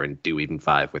go out there and do even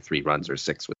 5 with 3 runs or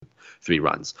 6 with 3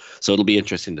 runs? So it'll be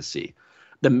interesting to see.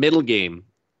 The middle game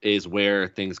is where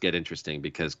things get interesting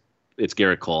because it's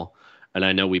Garrett Cole. And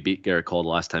I know we beat Garrett Cole the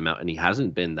last time out, and he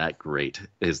hasn't been that great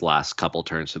his last couple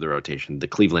turns to the rotation. The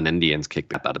Cleveland Indians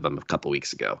kicked that out of him a couple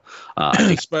weeks ago. I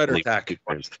think spider attack.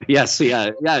 Yes,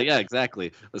 yeah,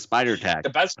 exactly. The spider attack. The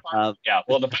best part,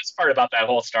 the best part about that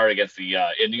whole start against the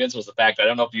Indians was the fact that I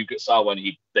don't know if you saw when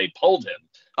they pulled him.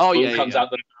 Oh, Boom comes out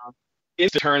the mound,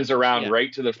 it turns around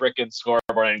right to the freaking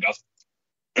scoreboard and goes.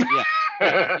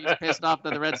 Yeah, he's pissed off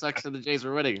that the Red Sox and the Jays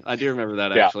were winning. I do remember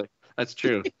that actually. That's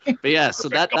true. But yeah, so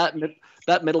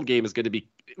that middle game is going to be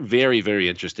very, very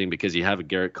interesting because you have a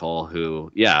Garrett Cole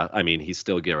who, he's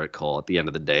still Garrett Cole at the end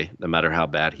of the day, no matter how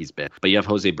bad he's been. But you have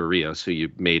Jose Barrios, who you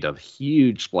made a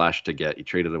huge splash to get. You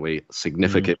traded away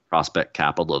significant prospect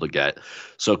capital to get.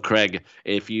 So, Craig,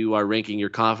 if you are ranking your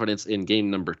confidence in game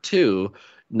number 2,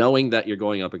 knowing that you're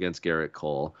going up against Garrett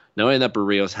Cole, knowing that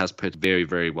Barrios has pitched very,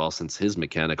 very well since his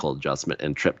mechanical adjustment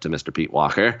and trip to Mr. Pete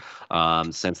Walker,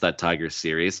 since that Tigers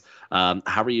series, how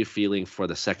are you feeling for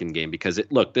the second game? Because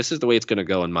this is the way it's going to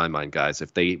go in my mind, guys.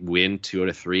 If they win 2 out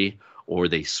of 3 or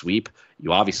they sweep,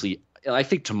 I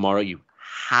think tomorrow you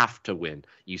have to win.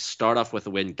 You start off with a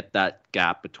win, get that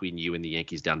gap between you and the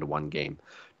Yankees down to 1 game.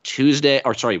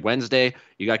 Wednesday,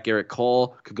 you got Garrett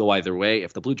Cole, could go either way.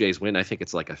 If the Blue Jays win, I think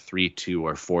it's like a 3-2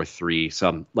 or 4-3,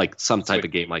 some type of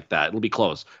game like that. It'll be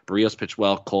close. Barrios pitched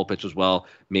well, Cole pitches well.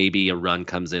 Maybe a run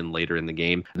comes in later in the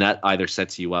game. And that either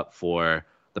sets you up for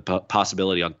the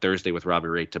possibility on Thursday with Robbie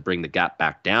Ray to bring the gap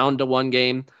back down to 1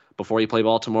 game before you play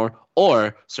Baltimore,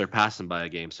 or surpass him by a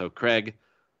game. So, Craig,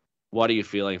 what are you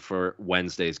feeling for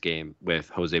Wednesday's game with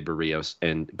Jose Barrios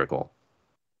and Garrett Cole?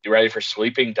 You ready for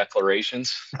sweeping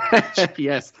declarations?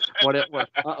 Yes. What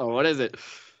is it?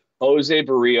 Jose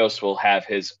Barrios will have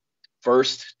his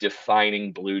first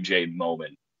defining Blue Jay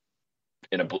moment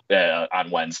on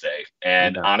Wednesday.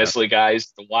 And honestly,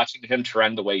 guys, watching him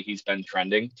trend the way he's been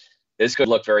trending, this could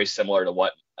look very similar to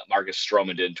what Marcus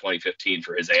Stroman did in 2015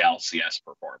 for his ALCS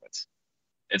performance.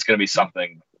 It's going to be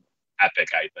something epic,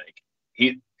 I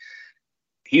think.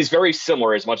 He's very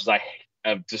similar, as much as I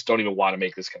just don't even want to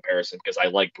make this comparison because I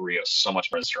like Barrios so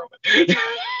much more than Stroman.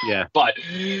 Yeah. But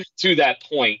to that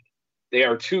point, they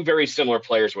are 2 very similar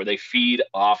players where they feed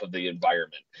off of the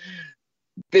environment.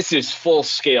 this is full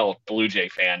scale Blue Jay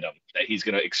fandom that he's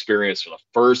going to experience for the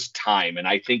first time. And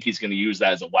I think he's going to use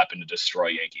that as a weapon to destroy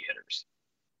Yankee hitters.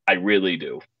 I really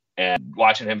do. And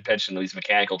watching him pitch and these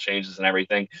mechanical changes and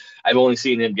everything, I've only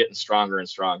seen him getting stronger and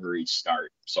stronger each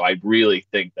start. So I really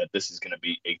think that this is going to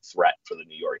be a threat for the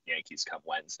New York Yankees come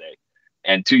Wednesday.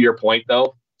 And to your point,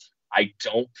 though, I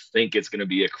don't think it's going to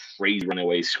be a crazy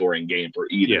runaway scoring game for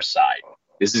either side.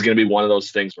 This is going to be one of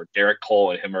those things where Derek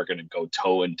Cole and him are going to go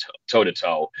toe to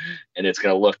toe, and it's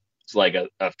going to look like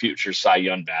a future Cy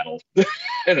Young battle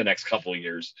in the next couple of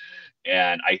years.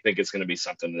 And I think it's going to be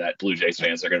something that Blue Jays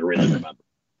fans are going to really remember.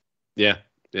 Yeah.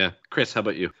 Chris, how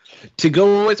about you? To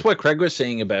go with what Craig was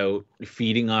saying about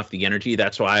feeding off the energy,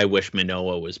 that's why I wish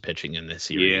Manoah was pitching in this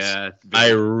series. Yeah. I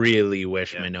really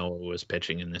wish Manoah was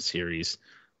pitching in this series.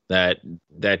 That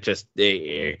just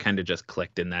it kind of just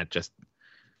clicked, and that just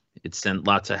it sent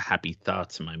lots of happy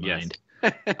thoughts in my mind.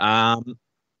 Yes.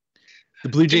 The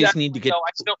Blue Jays need to get.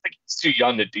 I still think he's too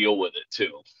young to deal with it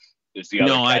too. Is the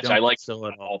other catch. I like so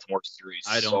the Baltimore series.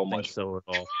 I don't so think much. so at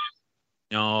all.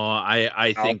 No,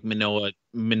 I think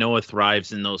Manoah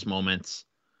thrives in those moments.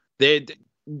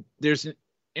 There's an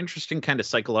interesting kind of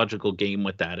psychological game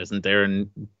with that, isn't there? And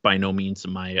by no means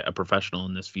am I a professional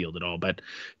in this field at all, but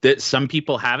that some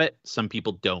people have it, some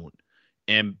people don't.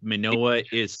 And Manoah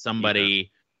is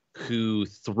somebody who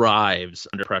thrives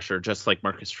under pressure, just like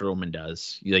Marcus Stroman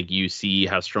does. Like, you see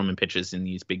how Stroman pitches in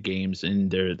these big games,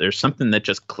 and there's something that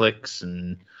just clicks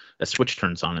and a switch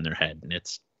turns on in their head, and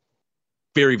it's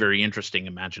very, very interesting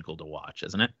and magical to watch,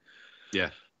 isn't it?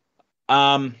 Yeah.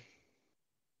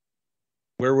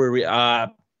 Where were we?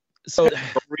 So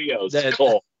Rios,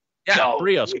 Cole. Yeah, no.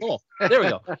 Rios, Cole. There we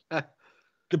go.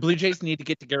 The Blue Jays need to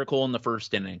get to Gerrit Cole in the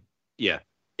first inning. Yeah.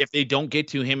 If they don't get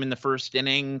to him in the first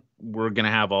inning, we're going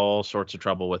to have all sorts of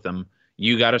trouble with him.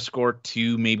 You got to score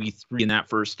 2, maybe 3 in that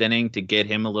first inning to get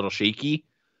him a little shaky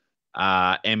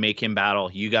and make him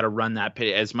battle. You got to run that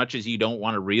pit as much as you don't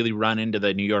want to really run into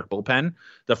the New York bullpen.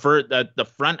 The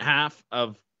front half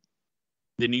of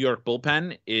the New York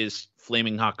bullpen is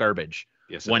flaming hot garbage.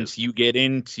 Yes, once you get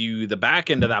into the back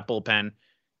end of that bullpen,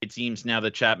 it seems now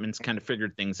that Chapman's kind of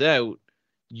figured things out.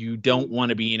 You don't want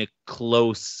to be in a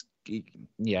close.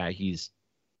 Yeah, he's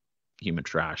human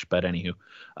trash, but anywho,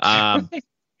 I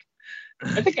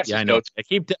think that's I know.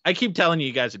 I keep telling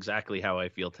you guys exactly how I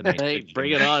feel tonight. Hey,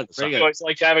 bring it on. I always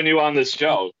like having you on this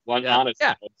show. Honestly,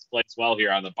 it plays well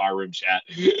here on the barroom chat.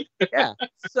 Yeah.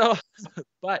 So,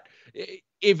 but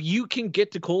if you can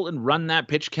get to Cole and run that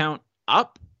pitch count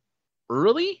up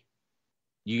early,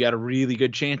 you got a really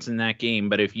good chance in that game.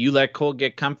 But if you let Cole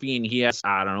get comfy and he has,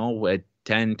 I don't know, a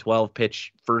 10, 12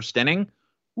 pitch first inning,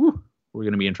 we're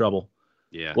going to be in trouble.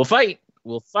 Yeah. We'll fight.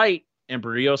 And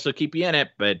Barrios will keep you in it,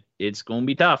 but it's going to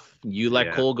be tough. You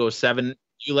let Cole go 7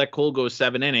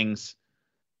 innings,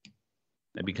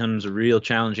 it becomes a real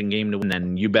challenging game to win.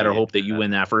 Then you better hope that you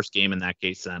win that first game in that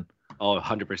case then. Oh,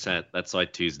 100%. That's why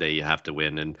Tuesday you have to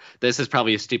win. And this is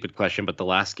probably a stupid question, but the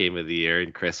last game of the year,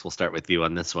 and Chris, we'll start with you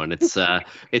on this one.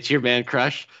 It's your man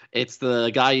crush. It's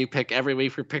the guy you pick every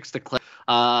week for picks to clip.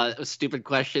 Stupid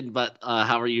question, but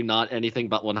how are you not anything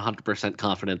but 100%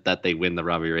 confident that they win the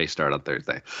Robbie Ray start on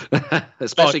Thursday?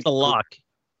 Especially it's a lock.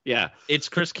 Yeah. It's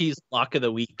Chris Key's lock of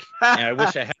the week. I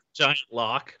wish I had a giant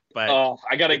lock, but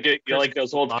I gotta get like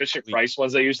those old Fisher Price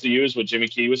ones they used to use when Jimmy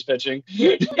Key was pitching.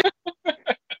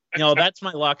 No, that's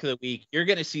my lock of the week. You're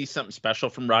going to see something special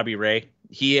from Robbie Ray.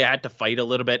 He had to fight a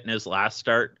little bit in his last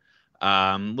start.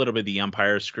 A little bit of the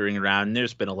umpires screwing around.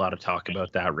 There's been a lot of talk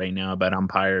about that right now, about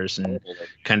umpires and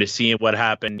kind of seeing what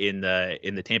happened in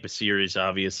the Tampa series,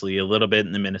 obviously, a little bit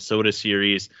in the Minnesota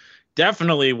series.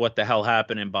 Definitely what the hell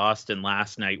happened in Boston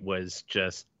last night was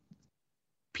just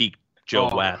peak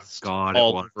Joe West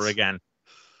all over again.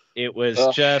 It was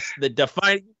just the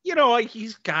defining,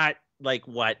 he's got like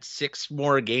 6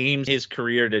 more games in his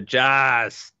career to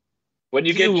just when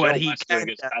you get Joe West doing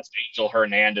his best Angel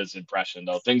Hernandez impression,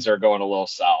 though, things are going a little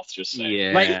south. Just saying.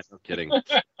 Yeah, no kidding.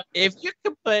 If you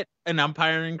could put an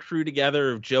umpiring crew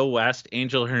together of Joe West,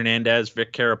 Angel Hernandez,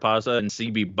 Vic Carapazza, and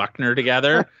CB Buckner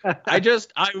together,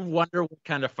 I wonder what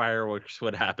kind of fireworks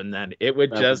would happen then. It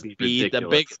would just be the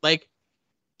big,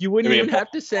 you wouldn't even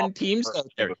have to send teams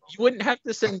out there. You wouldn't have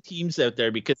to send teams out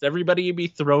there because everybody would be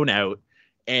thrown out.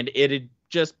 And it'd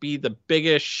just be the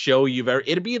biggest show you've ever.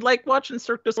 It'd be like watching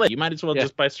Cirque du Soleil. You might as well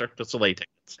just buy Cirque du Soleil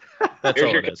tickets. That's Here's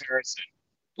all your it is. comparison: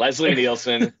 Leslie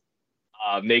Nielsen,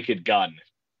 Naked Gun.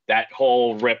 That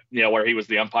whole rip, where he was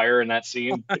the umpire in that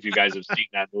scene. If you guys have seen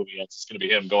that movie, it's going to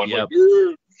be him going. Yep.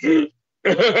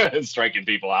 striking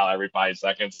people out every 5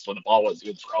 seconds when the ball was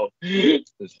even thrown.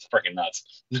 It's freaking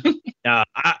nuts.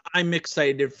 I'm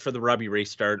excited for the Robbie Ray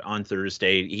start on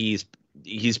Thursday. He's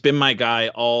been my guy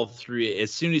all through.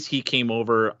 As soon as he came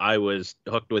over, I was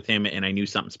hooked with him, and I knew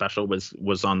something special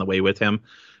was on the way with him.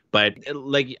 But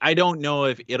like, I don't know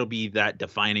if it'll be that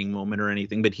defining moment or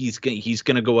anything, but he's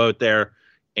gonna go out there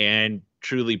and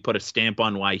truly put a stamp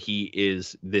on why he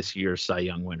is this year's Cy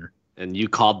Young winner. And you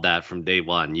called that from day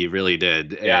one. You really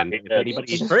did. Yeah, and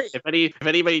if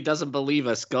anybody doesn't believe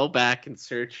us, go back and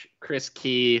search Chris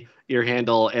Key, your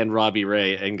handle, and Robbie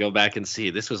Ray, and go back and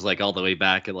see. This was like all the way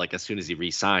back, and like as soon as he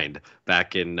re-signed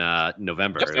back in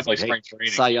November. Definitely spring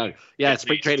training. Cy Young. Yeah,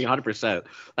 spring training, 100%.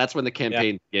 That's when the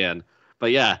campaign began. But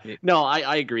yeah, no,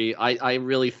 I agree. I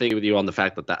really think with you on the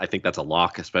fact that I think that's a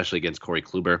lock, especially against Corey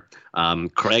Kluber.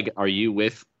 Craig, are you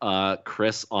with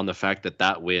Chris on the fact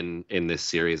that win in this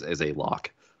series is a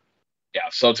lock? Yeah,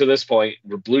 so to this point,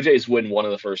 the Blue Jays win one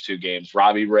of the first 2 games.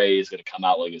 Robbie Ray is going to come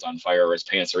out like he's on fire, or his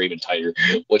pants are even tighter,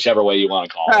 whichever way you want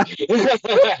to call it.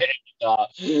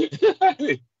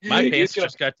 My pants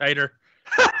just got tighter.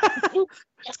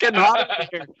 It's getting hotter in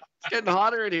here. It's getting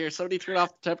hotter in here. Somebody turn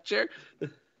off the temperature.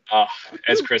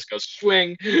 As Chris goes,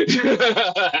 swing.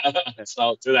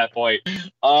 So to that point,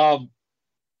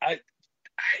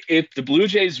 if the Blue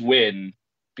Jays win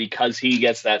because he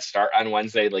gets that start on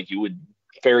Wednesday, like you would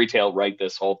fairy tale write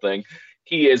this whole thing,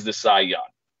 he is the Cy Young,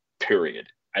 period.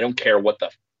 I don't care what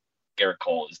the Garrett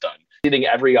Cole has done. Hitting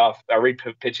every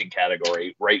pitching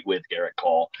category right with Garrett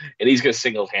Cole, and he's going to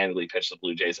single-handedly pitch the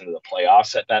Blue Jays into the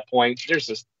playoffs at that point. There's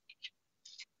just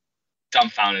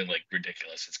dumbfounded, like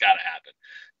ridiculous. It's got to happen.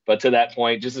 But to that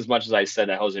point, just as much as I said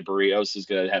that Jose Barrios is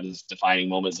going to have this defining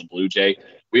moment as a Blue Jay,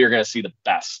 we are going to see the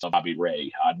best of Robbie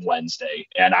Ray on Wednesday.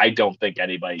 And I don't think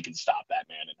anybody can stop that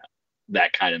man in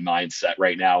that kind of mindset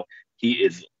right now. He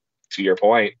is, to your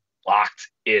point,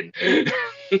 locked in.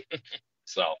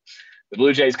 So the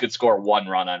Blue Jays could score 1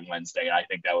 run on Wednesday, and I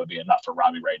think that would be enough for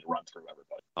Robbie Ray to run through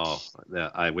everybody. Oh,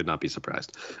 yeah, I would not be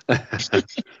surprised. I think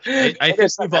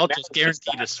we've all just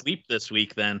guaranteed a sweep this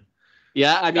week then.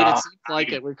 Yeah, I mean, it seems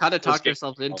like it. We've kind of talked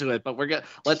ourselves into it, but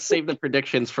let's save the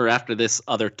predictions for after this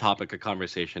other topic of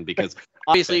conversation, because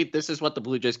obviously this is what the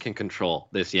Blue Jays can control,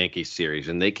 this Yankees series,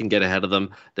 and they can get ahead of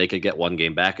them. They could get 1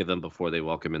 game back of them before they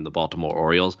welcome in the Baltimore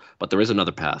Orioles, but there is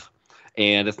another path.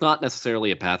 And it's not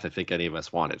necessarily a path I think any of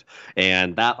us wanted.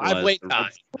 And that was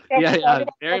yeah,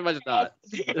 very much not.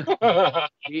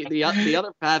 The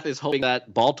other path is hoping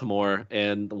that Baltimore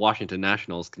and the Washington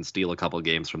Nationals can steal a couple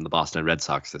games from the Boston Red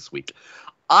Sox this week.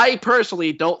 I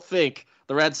personally don't think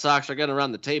the Red Sox are going to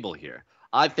run the table here.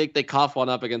 I think they cough one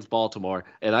up against Baltimore,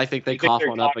 and I think they cough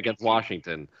one up against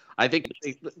Washington. I think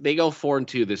they go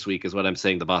 4-2 this week is what I'm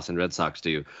saying the Boston Red Sox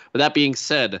do. But that being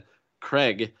said,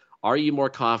 Craig, are you more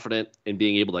confident in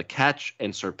being able to catch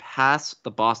and surpass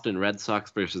the Boston Red Sox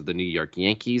versus the New York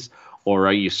Yankees? Or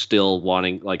are you still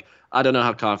wanting, like, I don't know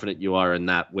how confident you are in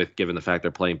that with given the fact they're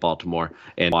playing Baltimore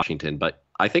and Washington, but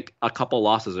I think a couple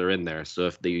losses are in there. So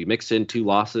if they mix in 2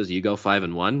 losses, you go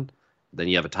 5-1, then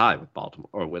you have a tie with Baltimore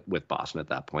or with Boston at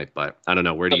that point. But I don't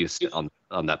know. Where do you sit on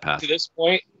that path? To this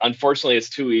point, unfortunately,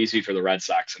 it's too easy for the Red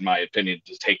Sox, in my opinion,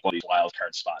 to take one of these wild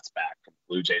card spots back from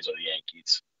the Blue Jays or the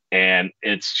Yankees. And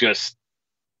it's just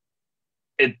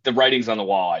the writing's on the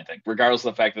wall, I think, regardless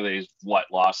of the fact that they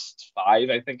lost 5,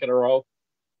 I think, in a row.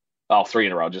 Well, 3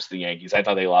 in a row, just the Yankees. I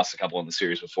thought they lost a couple in the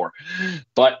series before.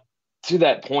 But to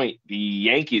that point, the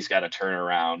Yankees got to turn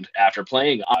around after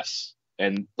playing us.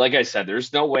 And like I said,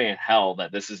 there's no way in hell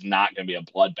that this is not going to be a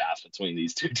bloodbath between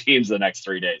these 2 teams the next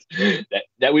 3 days.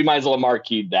 That we might as well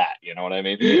marquee that, you know what I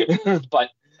mean? But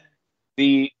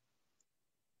the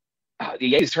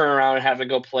Yankees turn around and have to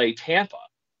go play Tampa.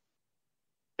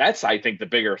 That's, I think, the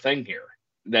bigger thing here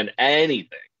than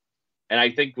anything. And I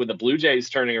think with the Blue Jays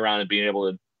turning around and being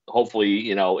able to hopefully,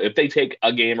 you know, if they take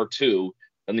a game or 2,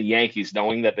 then the Yankees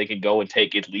knowing that they can go and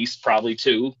take at least probably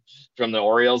 2 from the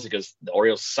Orioles, because the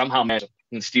Orioles somehow manage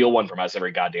to steal 1 from us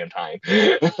every goddamn time.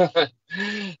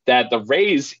 That the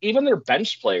Rays, even their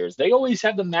bench players, they always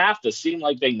have the math to seem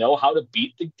like they know how to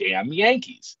beat the damn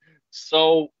Yankees.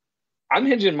 So I'm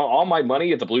hinging all my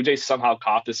money if the Blue Jays somehow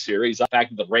caught this series. The fact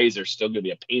that the Rays are still going to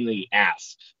be a pain in the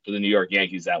ass for the New York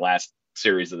Yankees that last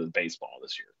series of the baseball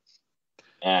this year.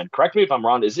 And correct me if I'm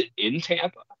wrong, is it in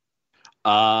Tampa?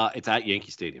 It's at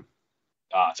Yankee Stadium.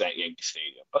 It's at Yankee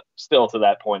Stadium. But still, to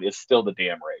that point, it's still the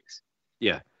damn Rays.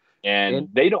 Yeah. And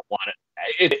they don't want it.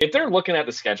 If they're looking at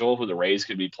the schedule who the Rays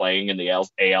could be playing in the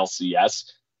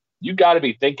ALCS, you got to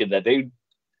be thinking that they've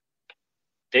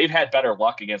had better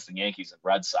luck against the Yankees and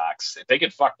Red Sox. If they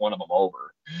could fuck one of them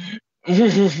over,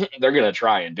 they're going to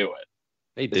try and do it.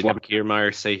 Hey, didn't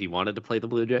Kiermaier say he wanted to play the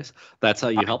Blue Jays? That's how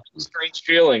you help him. Strange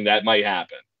feeling that might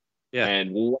happen. Yeah.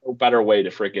 And no better way to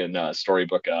freaking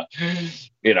storybook the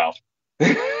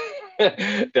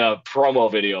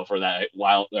promo video for that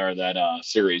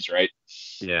series, right?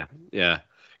 Yeah.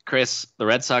 Chris, the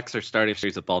Red Sox are starting a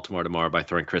series with Baltimore tomorrow by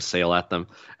throwing Chris Sale at them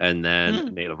and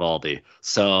then Nate Eovaldi.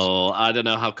 So I don't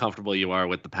know how comfortable you are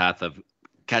with the path of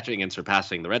catching and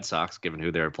surpassing the Red Sox, given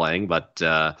who they're playing, but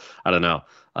I don't know.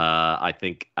 I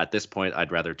think at this point,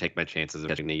 I'd rather take my chances of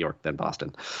catching New York than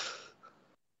Boston.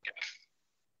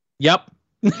 Yep.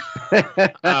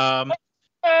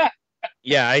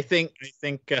 Yeah, I think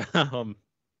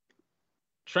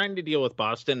trying to deal with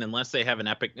Boston unless they have an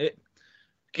epic.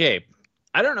 Okay,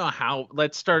 I don't know how.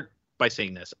 Let's start by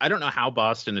saying this. I don't know how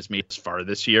Boston has made this far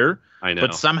this year. I know,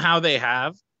 but somehow they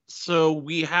have. So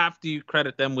we have to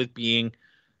credit them with being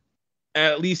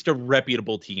at least a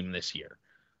reputable team this year.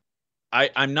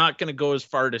 I'm not going to go as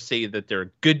far to say that they're a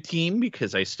good team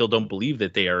because I still don't believe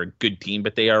that they are a good team,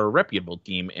 but they are a reputable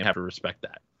team and have to respect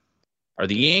that. Are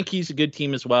the Yankees a good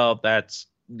team as well?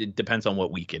 It depends on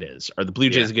what week it is. Are the Blue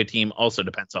Jays a good team? Also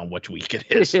depends on which week it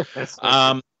is.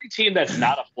 Every team that's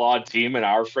not a flawed team in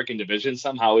our freaking division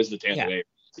somehow is the Tampa Bay.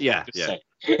 Yeah.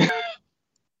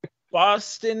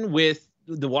 Boston with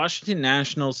the Washington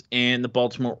Nationals and the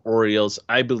Baltimore Orioles.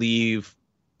 I believe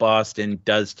Boston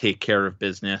does take care of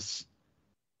business,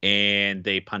 and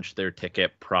they punch their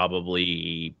ticket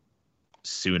probably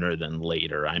sooner than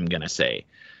later, I'm going to say.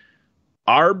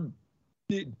 To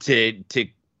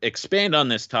expand on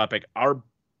this topic, our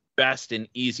best and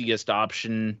easiest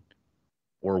option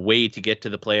or way to get to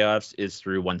the playoffs is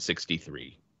through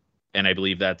 163. And I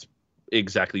believe that's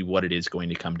exactly what it is going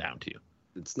to come down to.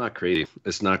 It's not crazy.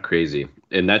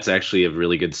 And that's actually a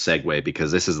really good segue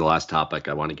because this is the last topic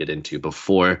I want to get into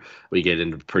before we get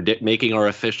into making our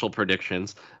official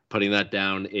predictions, putting that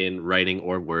down in writing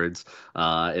or words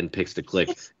in picks to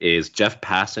click is Jeff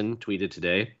Passan tweeted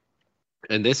today.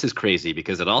 And this is crazy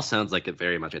because it all sounds like it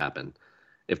very much happened.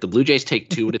 If the Blue Jays take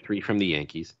 2 to 3 from the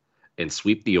Yankees and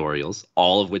sweep the Orioles,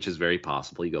 all of which is very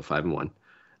possible, you go 5-1.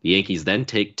 The Yankees then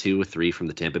take 2 or 3 from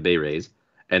the Tampa Bay Rays,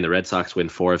 and the Red Sox win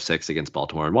 4 of 6 against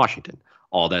Baltimore and Washington.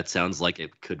 All that sounds like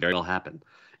it could very well happen.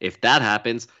 If that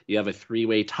happens, you have a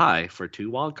 3-way tie for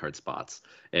 2 wildcard spots.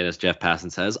 And as Jeff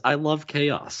Passan says, I love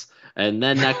chaos. And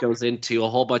then that goes into a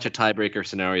whole bunch of tiebreaker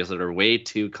scenarios that are way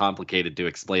too complicated to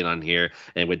explain on here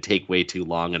and would take way too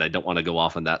long. And I don't want to go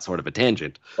off on that sort of a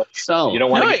tangent. So you don't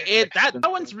want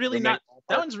that one's really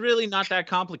not that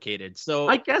complicated. So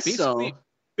I guess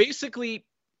basically,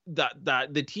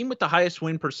 the team with the highest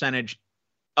win percentage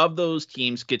of those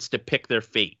teams gets to pick their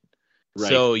fate. Right.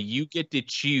 So you get to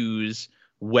choose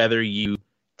whether you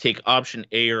take option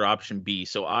A or option B.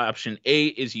 So option A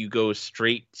is you go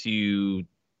straight to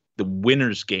the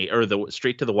winner's gate or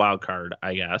straight to the wild card,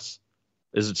 I guess.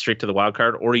 Is it straight to the wild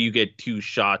card, or you get 2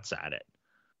 shots at it?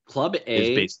 Club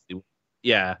A basically,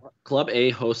 Club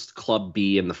A hosts Club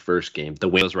B in the first game. The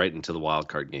winner goes right into the wild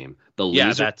card game. The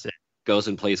loser that's it. Goes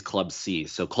and plays Club C.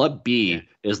 So Club B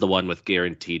is the one with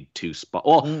guaranteed 2 spots.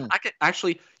 Well, I could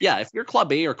actually, if you're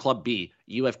Club A or Club B,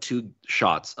 you have 2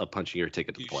 shots of punching your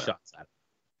ticket to the playoffs. Shots at it.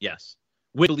 Yes.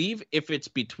 We believe if it's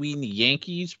between the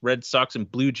Yankees, Red Sox, and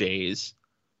Blue Jays,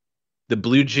 the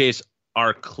Blue Jays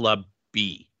are Club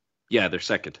B. Yeah, they're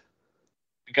second.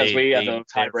 Because we have the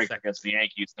tiebreaker against the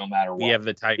Yankees no matter what. We have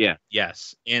the tie. Yeah.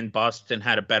 Yes. And Boston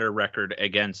had a better record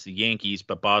against the Yankees,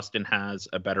 but Boston has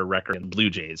a better record than Blue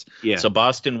Jays. Yeah. So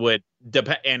Boston would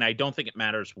and I don't think it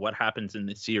matters what happens in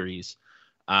the series.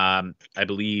 I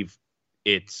believe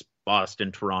it's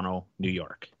Boston, Toronto, New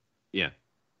York. Yeah.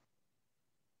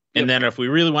 And then if we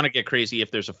really want to get crazy, if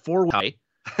there's a 4-way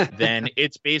tie, then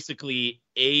it's basically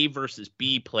A versus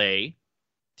B play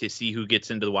to see who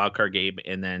gets into the wild card game,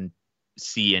 and then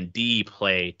C and D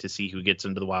play to see who gets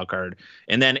into the wild card.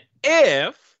 And then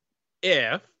if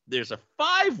there's a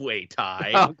 5-way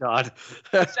tie, oh god,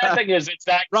 the sad thing is it's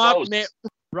that close.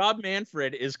 Rob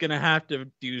Manfred is going to have to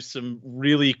do some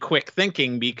really quick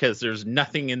thinking because there's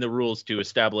nothing in the rules to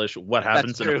establish what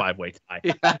happens in a 5-way tie.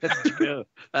 Yeah, that's true.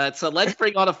 So let's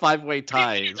bring on a 5-way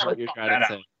tie is what you're trying to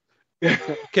say.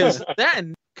 Because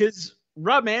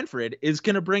Rob Manfred is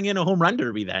going to bring in a home run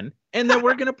derby then, and then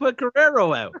we're going to put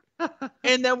Guerrero out,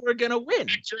 and then we're going to win.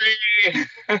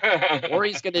 Or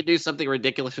he's going to do something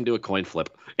ridiculous and do a coin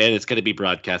flip, and it's going to be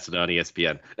broadcasted on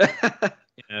ESPN.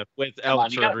 With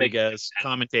Alex Rodriguez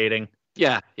commentating.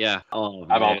 Yeah. Oh,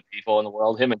 I have all the people in the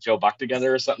world, him and Joe Buck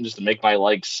together or something, just to make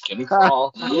my skin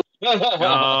crawl. No.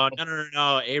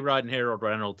 A-Rod and Harold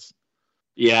Reynolds.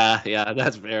 Yeah,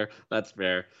 that's fair. But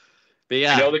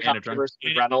yeah, I know the controversy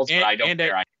with Reynolds, but I don't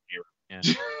care. Yeah.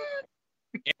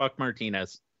 Buck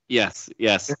Martinez. Yes.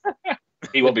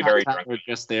 He will be very drunk. We're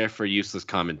just there for useless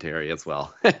commentary as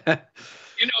well.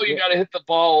 You got to hit the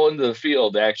ball into the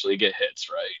field to actually get hits,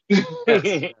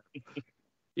 right?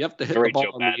 You have to hit the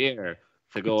ball in the air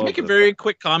to go. Make a very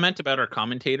quick comment about our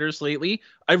commentators lately.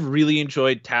 I've really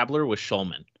enjoyed Tabler with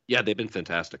Schulman. Yeah, they've been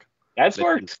fantastic. That's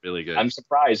worked. Really good. I'm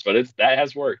surprised, but that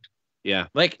has worked. Yeah.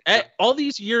 Like all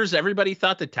these years, everybody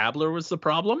thought that Tabler was the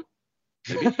problem.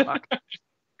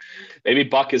 Maybe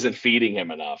Buck isn't feeding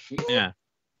him enough. Yeah.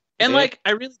 And like,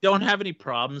 I really don't have any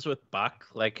problems with Buck.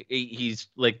 Like, he's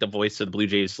like the voice of the Blue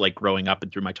Jays, like growing up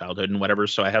and through my childhood and whatever.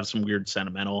 So I have some weird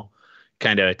sentimental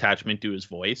kind of attachment to his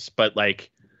voice. But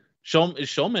like,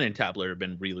 Schulman and Tabler have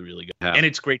been really, really good. Yeah. And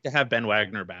it's great to have Ben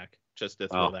Wagner back. Just to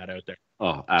throw that out there.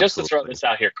 Oh, absolutely. Just to throw this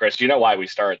out here, Chris, you know why we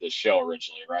started this show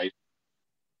originally, right?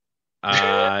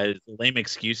 Lame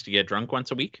excuse to get drunk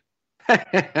once a week. Well,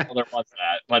 there was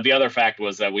that. But the other fact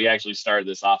was that we actually started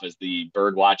this off as the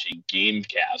bird watching game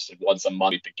cast. And once a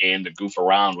month at the game to goof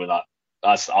around with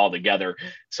us all together.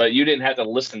 So you didn't have to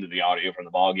listen to the audio from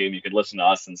the ball game. You could listen to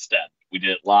us instead. We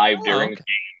did it live during the game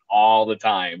all the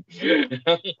time.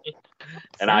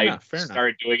 And I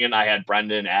started doing it. I had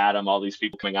Brendan, Adam, all these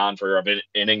people coming on for a bit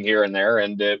inning here and there.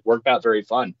 And it worked out very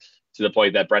fun to the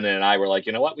point that Brendan and I were like,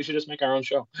 you know what? We should just make our own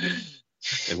show.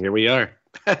 And here we are.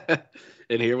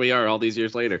 And here we are all these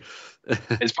years later.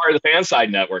 It's part of the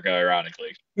Fanside Network,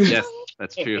 ironically. Yes,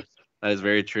 that's true. That is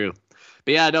very true.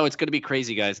 But yeah, no, it's going to be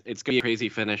crazy, guys. It's going to be a crazy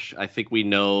finish. I think we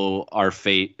know our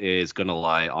fate is going to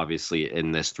lie, obviously,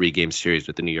 in this 3-game series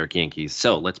with the New York Yankees.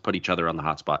 So let's put each other on the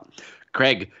hot spot.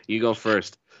 Craig, you go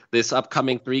first. This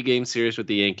upcoming 3-game series with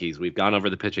the Yankees, we've gone over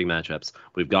the pitching matchups.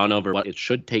 We've gone over what it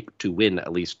should take to win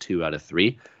at least 2 out of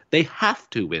 3. They have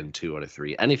to win 2 out of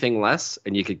 3. Anything less,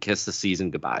 and you could kiss the season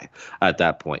goodbye at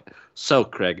that point. So,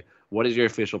 Craig, what is your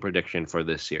official prediction for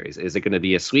this series? Is it going to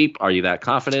be a sweep? Are you that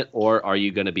confident, or are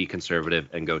you going to be conservative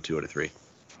and go 2 out of 3?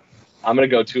 I'm going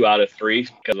to go 2 out of 3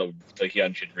 because of the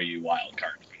Hyun-Jin Ryu wild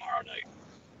card tomorrow night.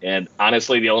 And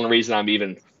honestly, the only reason I'm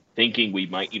even thinking we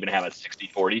might even have a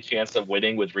 60-40 chance of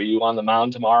winning with Ryu on the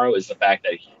mound tomorrow is the fact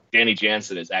that Danny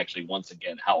Jansen is actually once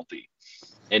again healthy.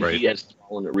 And he has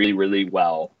thrown really, really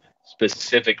well,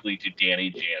 specifically to Danny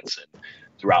Jansen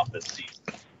throughout this season.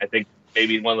 I think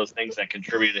maybe one of those things that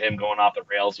contributed to him going off the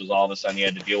rails was all of a sudden he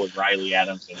had to deal with Riley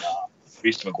Adams and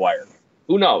Reese McGuire.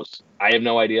 Who knows? I have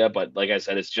no idea, but like I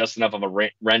said, it's just enough of a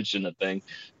wrench in the thing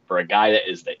for a guy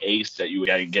that is the ace that you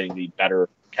got getting the better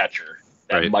catcher.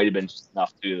 That might have been just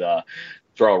enough to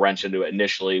throw a wrench into it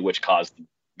initially, which caused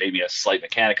maybe a slight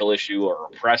mechanical issue or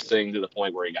pressing to the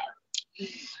point where he got hurt.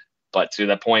 But to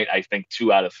the point, I think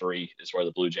 2 out of 3 is where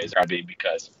the Blue Jays are going to be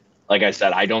because, like I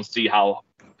said, I don't see how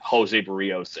Jose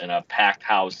Barrios in a packed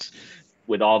house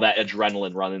with all that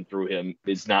adrenaline running through him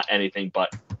is not anything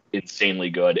but insanely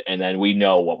good. And then we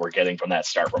know what we're getting from that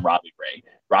start from Robbie Ray.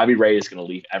 Robbie Ray is going to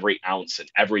leave every ounce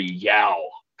and every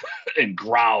yowl and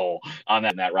growl on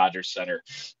that Rogers Center,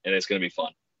 and it's going to be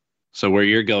fun. So where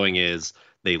you're going is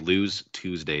they lose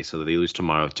Tuesday, so they lose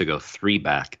tomorrow to go 3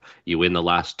 back. You win the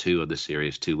last 2 of the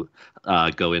series to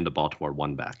go into Baltimore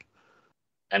 1 back.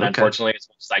 And unfortunately, as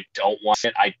much as I don't want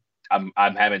it, I'm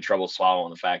having trouble swallowing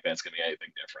the fact that it's going to be anything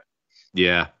different.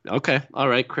 Yeah. Okay. All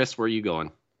right, Chris, where are you going?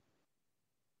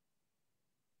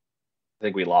 I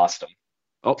think we lost him.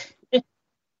 Oh. It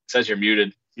says you're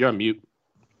muted. You're on mute.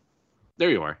 There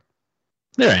you are.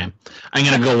 There I am. I'm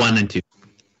going to go 1 and 2.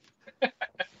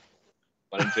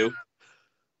 1 and 2?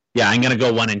 Yeah, I'm going to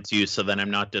go 1 and 2 so then I'm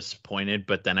not disappointed,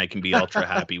 but then I can be ultra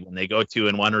happy when they go 2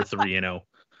 and 1 or 3-0.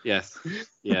 Yes.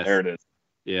 Yes. There it is.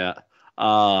 Yeah.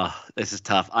 This is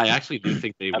tough. I actually do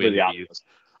think they win Ryu.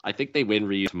 I think they win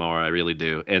Ryu tomorrow. I really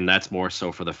do. And that's more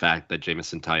so for the fact that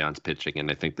Jameson Taillon's pitching,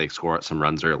 and I think they score some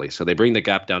runs early. So they bring the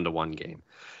gap down to 1 game.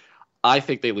 I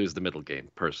think they lose the middle game,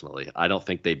 personally. I don't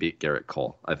think they beat Garrett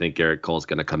Cole. I think Garrett Cole's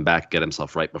going to come back, get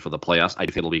himself right before the playoffs. I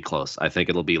think it'll be close. I think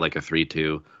it'll be like a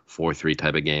 3-2, 4-3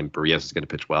 type of game. Barrios is going to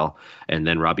pitch well. And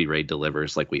then Robbie Ray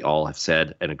delivers like we all have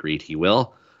said and agreed he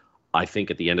will. I think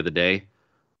at the end of the day,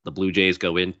 the Blue Jays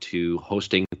go into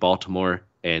hosting Baltimore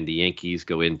and the Yankees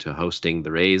go into hosting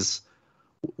the Rays.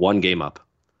 1 game up.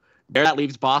 Where that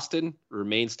leaves Boston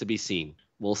remains to be seen.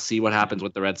 We'll see what happens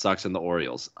with the Red Sox and the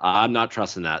Orioles. I'm not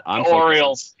trusting that. I'm go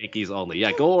Orioles. Yankees only.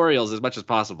 Yeah, go Orioles as much as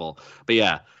possible. But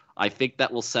yeah, I think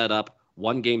that will set up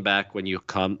 1 game back when you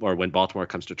come or when Baltimore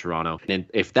comes to Toronto. And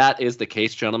if that is the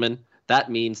case, gentlemen,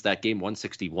 that means that game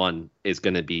 161 is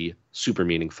going to be super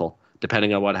meaningful,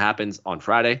 depending on what happens on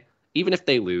Friday. Even if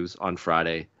they lose on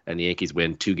Friday and the Yankees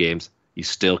win 2 games, you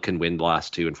still can win the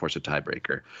last 2 and force a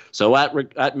tiebreaker. So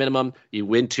at minimum, you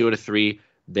win 2 out of 3.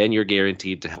 then you're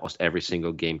guaranteed to have almost every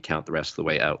single game count the rest of the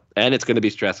way out. And it's going to be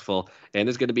stressful, and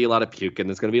there's going to be a lot of puke, and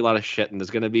there's going to be a lot of shit, and there's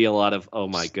going to be a lot of, oh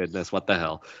my goodness, what the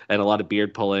hell, and a lot of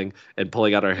beard pulling and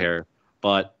pulling out our hair.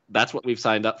 But that's what we've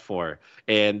signed up for.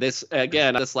 And this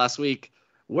last week,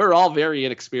 we're all very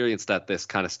inexperienced at this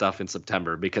kind of stuff in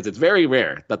September because it's very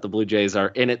rare that the Blue Jays are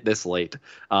in it this late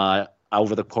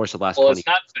over the course of the last 20 years. It's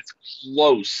not as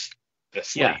close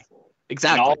this late.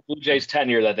 Exactly. In all the Blue Jays'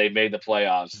 tenure that they've made the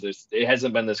playoffs, it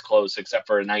hasn't been this close except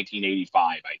for 1985,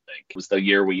 I think. It was the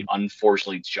year we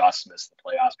unfortunately just missed the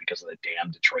playoffs because of the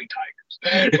damn Detroit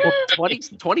Tigers.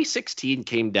 2016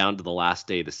 came down to the last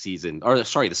day of the season. Or,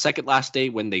 sorry, the second last day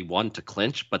when they won to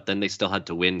clinch, but then they still had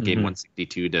to win game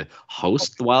 162 to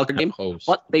host the wild card game.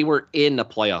 But they were in a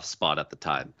playoff spot at the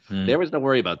time. There was no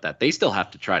worry about that. They still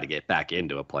have to try to get back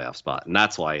into a playoff spot, and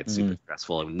that's why it's super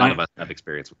stressful, and none of us have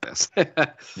experience with this.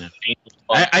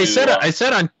 I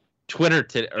said on Twitter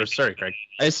today, or sorry, Craig.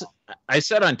 I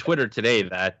said on Twitter today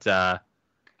that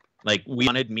like we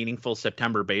wanted meaningful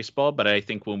September baseball, but I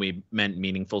think when we meant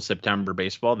meaningful September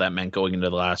baseball, that meant going into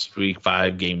the last week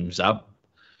 5 games up.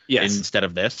 Yes. Instead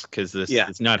of this, because this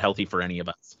is not healthy for any of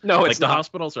us. No, it's like the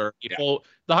hospitals are full.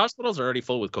 The hospitals are already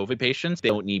full with COVID patients. They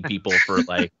don't need people for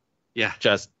like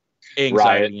just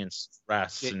anxiety and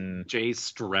stress and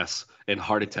stress and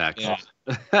heart attacks.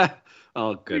 Yeah.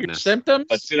 Oh goodness! Your symptoms.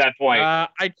 But to that point, I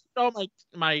took all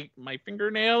my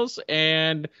fingernails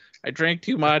and I drank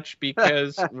too much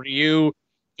because Ryu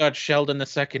got shelled in the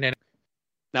second inning.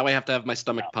 Now I have to have my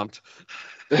stomach pumped.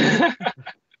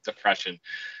 Depression.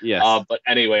 Yes. But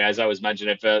anyway, as I was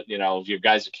mentioning, if you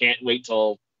guys can't wait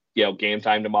till game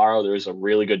time tomorrow, there's a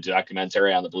really good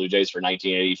documentary on the Blue Jays for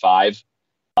 1985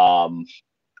 on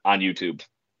YouTube.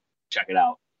 Check it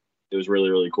out. It was really,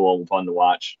 really cool and fun to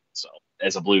watch. So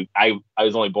as a Blue, I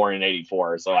was only born in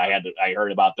 84, so I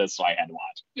heard about this, so I had to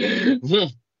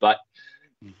watch. But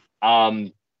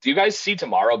do you guys see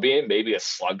tomorrow being maybe a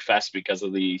slugfest because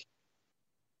of the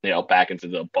back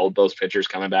into both those pitchers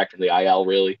coming back from the IL,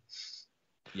 really?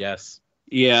 Yes.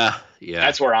 Yeah.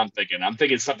 That's where I'm thinking. I'm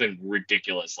thinking something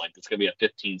ridiculous, like it's going to be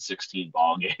a 15-16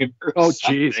 ball game. Oh,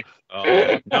 jeez.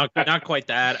 Oh, not quite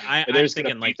that. I'm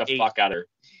thinking like the fuck out of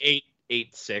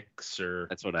 8-6 or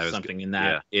that's what I was something in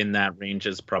that range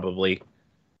is probably.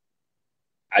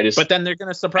 But then they're going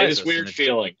to surprise us. Just weird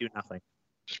feeling. Do nothing.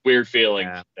 Just weird feeling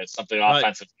that something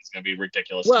offensive is going to be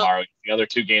ridiculous tomorrow. The other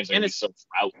 2 games are going to be so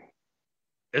out.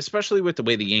 Especially with the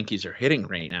way the Yankees are hitting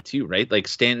right now, too, right? Like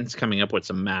Stanton's coming up with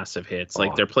some massive hits.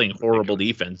 Like they're playing horrible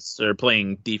defense. They're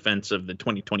playing defense of the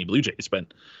 2020 Blue Jays,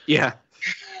 but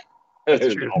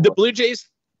that's true. The Blue Jays.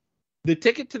 The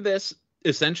ticket to this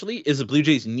essentially is the Blue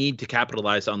Jays need to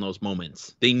capitalize on those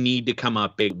moments. They need to come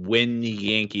up big when the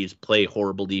Yankees play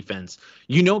horrible defense.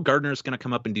 Gardner's going to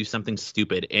come up and do something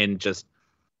stupid and just.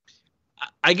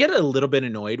 I get a little bit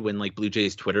annoyed when like Blue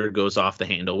Jays Twitter goes off the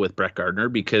handle with Brett Gardner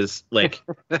because like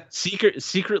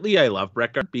secretly I love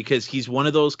Brett Gardner because he's one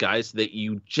of those guys that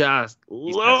you just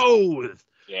loathe.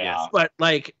 Yeah. But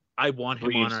like I want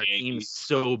him on our team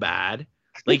so bad.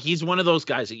 Like he's one of those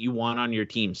guys that you want on your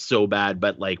team so bad,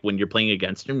 but like when you're playing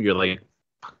against him, you're like,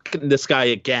 fucking this guy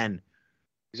again.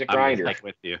 He's a grinder. I'm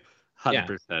with you.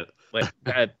 100%. Like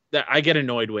that, I get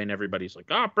annoyed when everybody's like,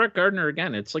 "Oh, Brett Gardner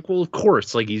again." It's like, well, of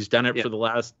course, like he's done it for the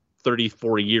last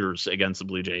 34 years against the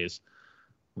Blue Jays.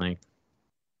 Like,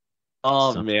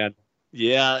 man,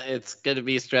 yeah, it's gonna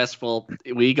be stressful.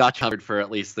 We got covered for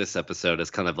at least this episode as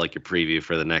kind of like your preview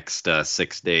for the next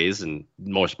 6 days, and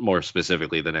more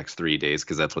specifically the next 3 days,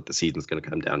 because that's what the season's gonna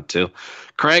come down to.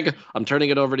 Craig, I'm turning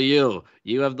it over to you.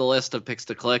 You have the list of picks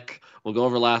to click. We'll go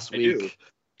over last week. Do.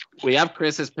 We have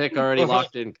Chris's pick already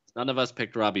locked in. None of us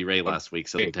picked Robbie Ray last week,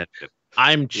 so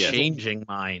I'm changing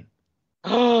mine.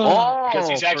 Because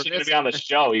he's actually going to be on the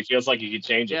show. He feels like he can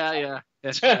change it. Yeah.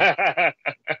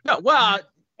 No, well,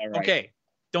 okay.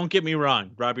 Don't get me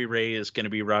wrong. Robbie Ray is going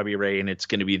to be Robbie Ray, and it's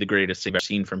going to be the greatest thing I've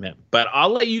seen from him. But I'll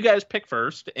let you guys pick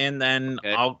first, and then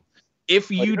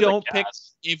if you don't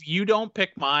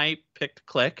pick my pick to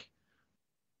click,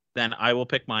 then I will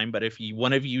pick mine. But if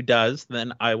one of you does,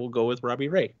 then I will go with Robbie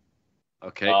Ray.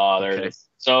 Okay. There it is.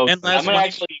 So I'm going to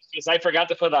actually, because I forgot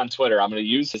to put it on Twitter, I'm going to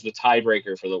use as the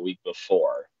tiebreaker for the week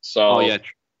before. So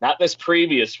not this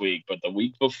previous week, but the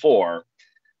week before.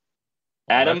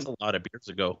 Adam, that's a lot of beers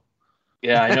ago.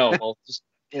 Yeah, I know. Well, just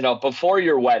before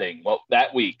your wedding,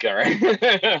 that week, all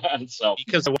right. So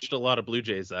because I watched a lot of Blue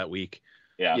Jays that week.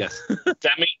 Yeah. Yes.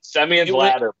 Semi and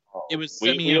Vladder. It was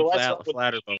Semi and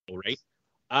Vladder, right?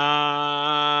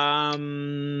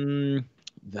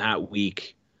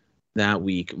 That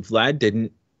week, Vlad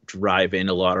didn't drive in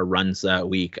a lot of runs that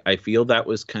week. I feel that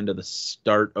was kind of the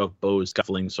start of Bo's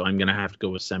scuffling, so I'm going to have to go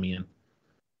with Semien.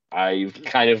 I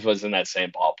kind of was in that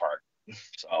same ballpark.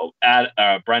 So,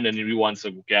 Brendan, you once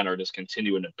again are just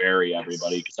continuing to bury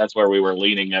everybody because that's where we were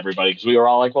leaning everybody because we were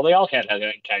all like, well, they all had kind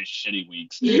of shitty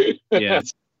weeks. Yeah.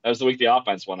 That was the week the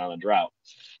offense went on a drought.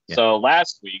 Yeah. So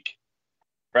last week,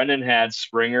 Brendan had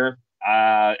Springer,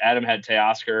 Adam had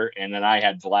Teoscar, and then I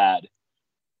had Vlad,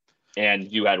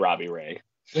 and you had Robbie Ray.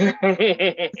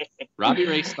 Robbie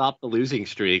Ray stopped the losing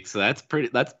streak, so that's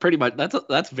very much.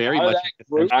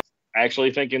 I'm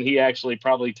actually thinking he actually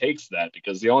probably takes that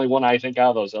because the only one I think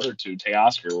out of those other two,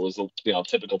 Teoscar, was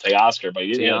typical Teoscar, but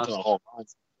he didn't hit a ton of home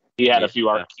runs. He had a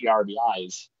few key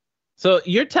RBIs. So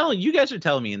you guys are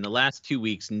telling me in the last 2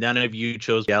 weeks, none of you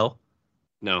chose Yell?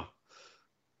 No.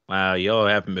 Wow, you all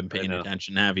haven't been paying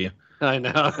attention, have you? I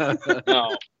know.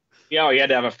 No. He had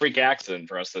to have a freak accident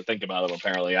for us to think about him,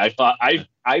 apparently. I thought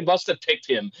I must have picked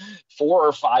him 4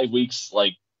 or 5 weeks,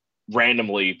 like,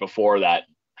 randomly before that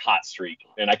hot streak,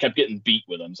 and I kept getting beat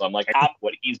with him. So I'm like, I got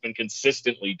what he's been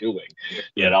consistently doing,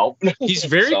 He's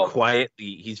very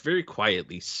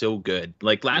quietly so good.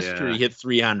 Like last year he hit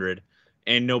 300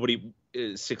 and nobody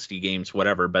 60 games,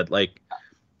 whatever. But like,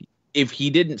 if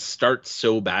he didn't start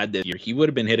so bad this year, he would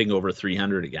have been hitting over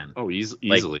 300 again. Oh,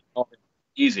 easily.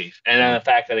 Easy. And then the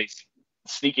fact that he's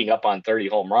sneaking up on 30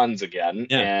 home runs again.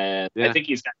 Yeah. And I think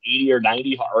he's got 80 or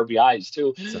 90 RBIs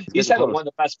too. He's had one of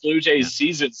the best Blue Jays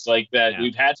seasons like that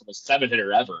we've had from a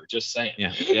 7-hitter ever. Just saying.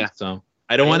 Yeah. So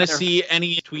I don't want to see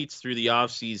any tweets through the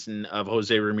offseason of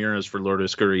Jose Ramirez for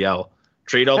Lourdes Gurriel.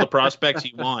 Trade all the prospects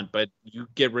you want, but you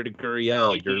get rid of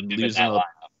Gurriel.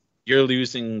 You're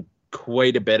losing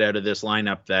quite a bit out of this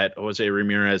lineup that Jose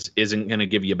Ramirez isn't going to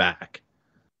give you back.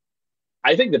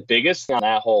 I think the biggest on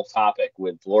that whole topic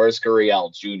with Lourdes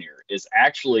Gurriel Jr. is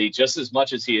actually just as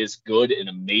much as he is good and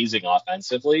amazing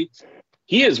offensively,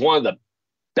 he is one of the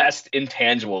best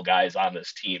intangible guys on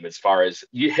this team as far as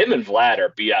him and Vlad are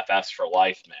BFFs for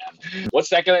life, man. What's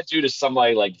that going to do to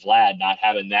somebody like Vlad not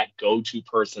having that go-to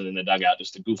person in the dugout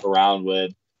just to goof around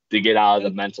with, to get out of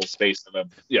the mental space of a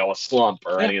slump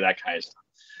or any of that kind of stuff?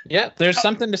 Yeah, there's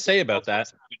something to say about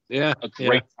that. Yeah, a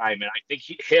great time. And I think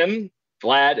him,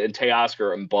 Vlad, and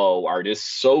Teoscar and Bo are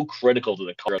just so critical to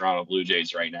the Colorado Blue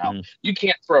Jays right now. You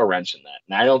can't throw a wrench in that.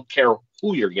 And I don't care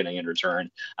who you're getting in return.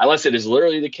 Unless it is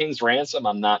literally the King's ransom,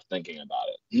 I'm not thinking about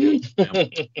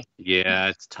it. Yeah,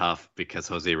 it's tough because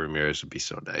Jose Ramirez would be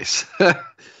so nice. But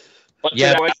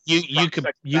you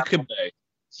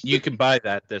could buy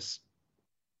that this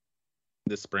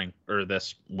spring or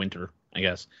this winter, I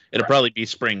guess. It'll probably be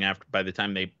spring by the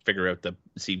time they figure out the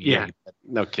CBA. Yeah,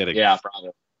 no kidding. Yeah,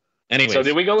 probably. Anyway, so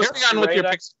did we go carry on with your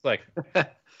picks? Like, I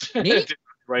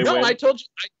told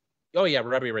you.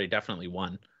 Robbie Ray definitely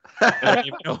won. I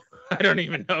don't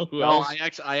even know who else.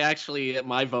 I actually,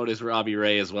 my vote is Robbie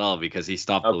Ray as well because he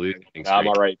stopped the losing streak. I'm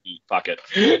all right. Fuck it.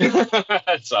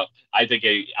 So I think,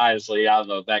 honestly, out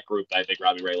of that group, I think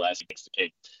Robbie Ray last gets the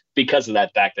cake because of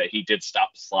that fact that he did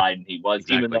stop the slide and he was,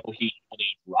 even though he had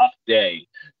a rough day,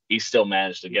 he still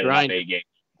managed to get an A game.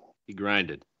 He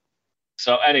grinded.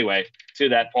 So anyway, to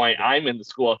that point, I'm in the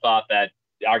school of thought that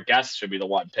our guest should be the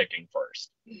one picking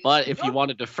first. But if you want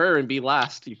to defer and be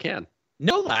last, you can.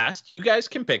 No last. You guys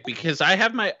can pick because I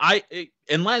have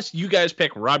unless you guys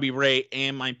pick Robbie Ray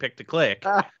and my pick to click,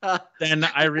 then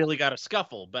I really got to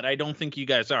scuffle. But I don't think you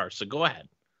guys are. So go ahead.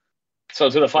 So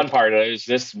to the fun part is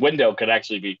this window could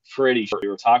actually be pretty short. We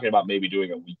were talking about maybe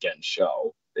doing a weekend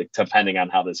show, depending on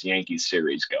how this Yankees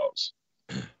series goes.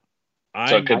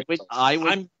 I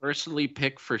would personally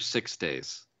pick for 6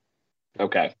 days.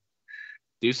 Okay.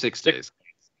 Do 6 days.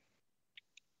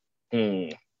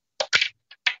 Good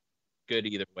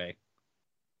either way.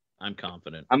 I'm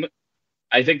confident.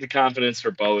 I think the confidence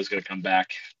for Bo is going to come back.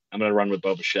 I'm going to run with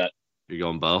Bo Bichette. You're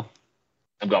going Bo?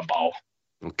 I'm going Bo.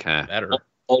 Okay. Better.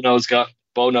 Bo knows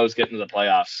getting to the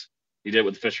playoffs. He did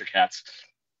with the Fisher Cats.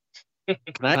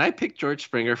 Can I pick George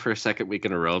Springer for a second week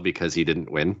in a row because he didn't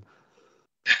win?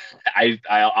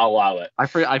 I'll allow it. I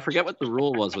forget what the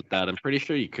rule was with that. I'm pretty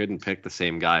sure you couldn't pick the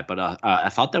same guy, but I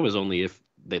thought that was only if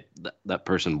that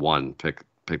person won. Pick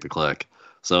the click.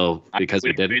 So because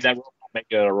we did that rule, I'll make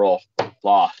it a rule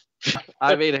law.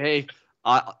 I mean, hey,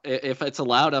 if it's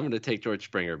allowed, I'm going to take George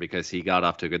Springer because he got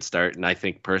off to a good start, and I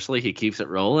think personally he keeps it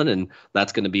rolling, and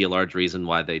that's going to be a large reason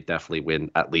why they definitely win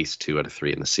at least 2 out of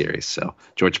 3 in the series. So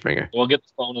George Springer. We'll get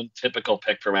the phone and typical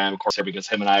pick for Adam Corsair because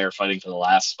him and I are fighting for the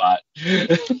last spot.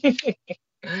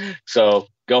 So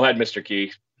go ahead, Mr.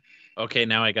 Key. Okay,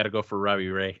 now I got to go for Robbie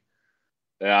Ray.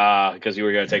 Because you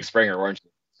were going to take Springer, weren't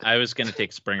you? I was going to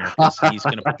take Springer because he's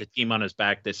going to put the team on his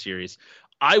back this series.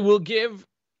 I will give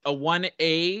a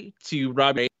 1A to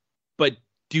Robbie, but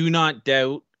do not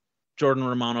doubt Jordan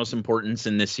Romano's importance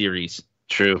in this series.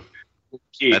 True.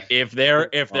 If there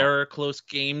are close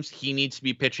games, he needs to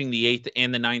be pitching the 8th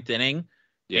and the 9th inning.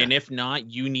 Yeah. And if not,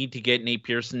 you need to get Nate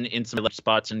Pearson in some left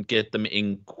spots and get them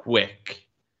in quick.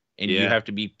 And you have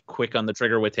to be quick on the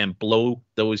trigger with him. Blow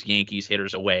those Yankees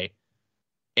hitters away.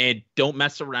 And don't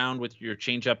mess around with your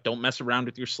changeup. Don't mess around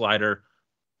with your slider.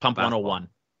 Pump fastball. 101.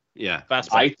 Yeah.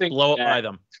 Fastball. I think blow it by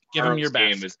them. Give them your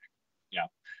best.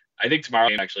 I think tomorrow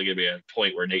is actually going to be a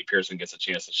point where Nate Pearson gets a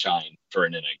chance to shine for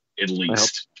an inning, at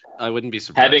least. I wouldn't be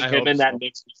surprised. Having him in that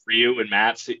mix for you and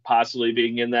Matt possibly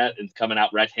being in that and coming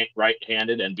out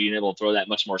right-handed and being able to throw that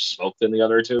much more smoke than the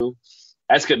other two,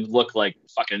 that's going to look like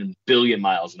fucking billion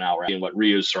miles an hour in what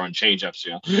Ryu's throwing changeups,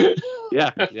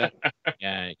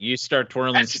 Yeah, you start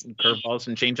twirling curveballs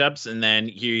and changeups, and then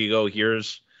here you go.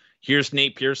 Here's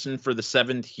Nate Pearson for the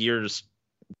 7th. Here's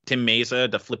Tim Mesa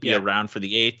to flip you around for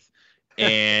the 8th.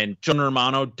 And Jordan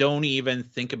Romano, don't even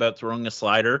think about throwing a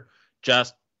slider.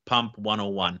 Just pump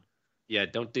 101. Yeah,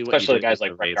 don't do what especially you did guys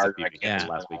like Brett Gardner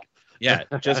last week. Yeah,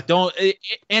 just don't.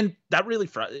 And that really,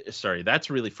 that's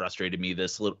really frustrated me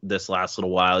this last little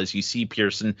while. Is you see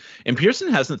Pearson, and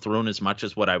Pearson hasn't thrown as much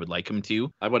as what I would like him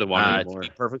to. I would have wanted more. To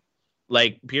be perfect.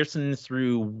 Like Pearson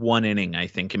threw 1 inning, I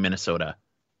think, in Minnesota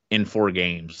in 4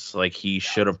 games. Like he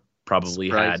should have probably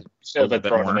had a bit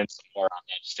more on that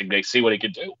just to see what he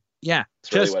could do. Yeah,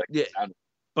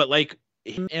 but like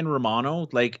him and Romano,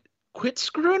 like quit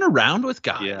screwing around with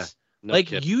guys. Yeah,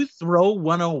 you throw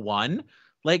 101.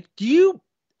 Like,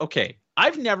 okay,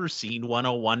 I've never seen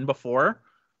 101 before.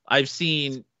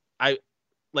 We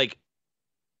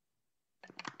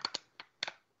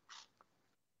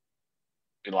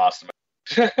lost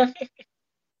him.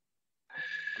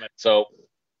 So,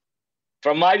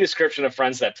 from my description of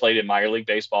friends that played in minor league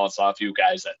baseball and saw a few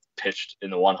guys that pitched in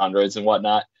the 100s and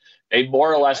whatnot, they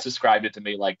more or less described it to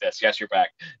me like this. Yes, you're back.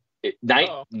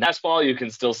 Fastball, you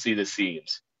can still see the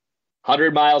seams.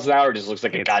 100 miles an hour just looks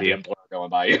like a goddamn blur going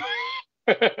by you.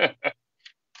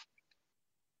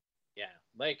 Yeah,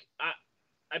 like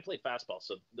I played fastball,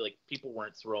 so like people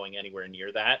weren't throwing anywhere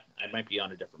near that. I might be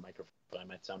on a different microphone, but I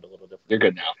might sound a little different. You're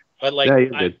good now. But like,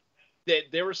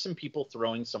 there were some people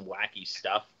throwing some wacky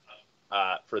stuff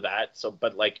for that. So,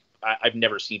 but like, I've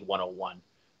never seen 101.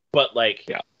 But like,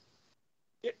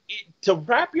 to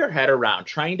wrap your head around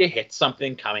trying to hit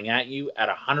something coming at you at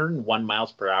 101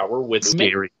 miles per hour with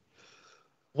scary.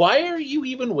 Why are you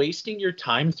even wasting your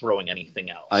time throwing anything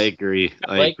else? I agree.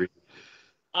 I agree.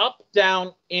 Up,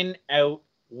 down, in, out,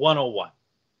 101.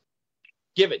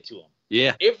 Give it to them.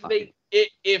 Yeah. If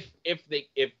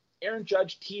Aaron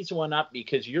Judge tees one up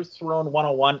because you're throwing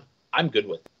 101, I'm good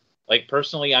with it. Like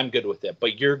personally, I'm good with it.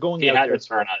 But you're going out there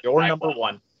to your number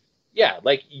one. Yeah,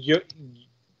 like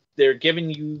they're giving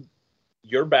you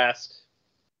your best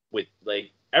with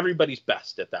like everybody's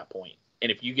best at that point. And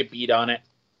if you get beat on it,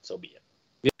 so be it.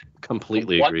 Yeah,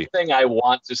 completely agree. One thing I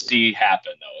want to see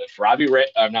happen though,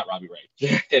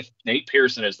 if Nate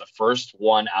Pearson is the first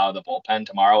one out of the bullpen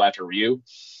tomorrow after Ryu,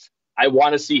 I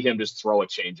want to see him just throw a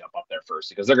changeup up there first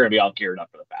because they're going to be all geared up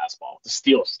for the fastball to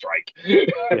steal a strike. Yeah.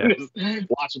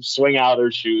 Watch them swing out of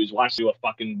their shoes. Watch them do a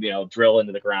fucking drill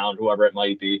into the ground, whoever it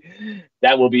might be.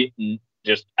 That will be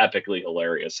just epically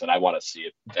hilarious, and I want to see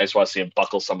it. I just want to see him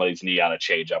buckle somebody's knee on a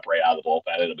changeup right out of the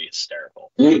bullpen. It'll be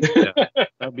hysterical. Yeah,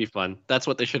 that'd be fun. That's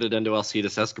what they should have done to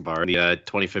Alcides Escobar in the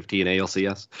 2015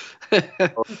 ALCS.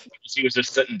 He was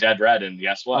just sitting dead red, and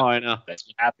guess what? Oh, I know. That's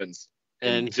what happens.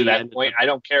 And to that point, I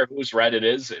don't care whose red it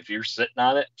is. If you're sitting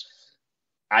on it,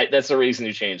 that's the reason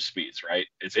you change speeds, right?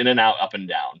 It's in and out, up and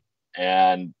down.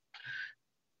 And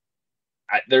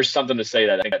there's something to say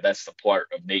that I think that's the part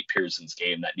of Nate Pearson's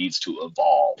game that needs to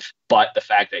evolve. But the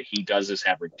fact that he does just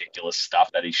have ridiculous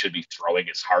stuff that he should be throwing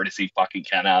as hard as he fucking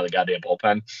can out of the goddamn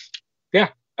bullpen. Yeah.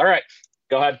 All right.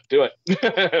 Go ahead. Do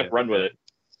it. Run with it.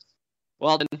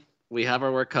 Well, then we have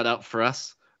our work cut out for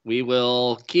us. We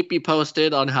will keep you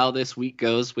posted on how this week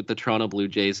goes with the Toronto Blue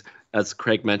Jays. As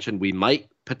Craig mentioned, we might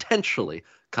potentially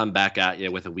come back at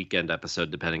you with a weekend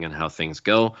episode depending on how things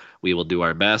go. We will do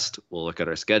our best. We'll look at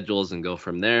our schedules and go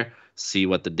from there, see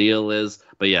what the deal is.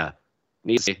 But yeah,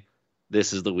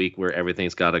 this is the week where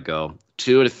everything's got to go.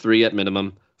 2 out of 3 at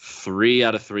minimum. 3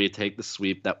 out of 3 take the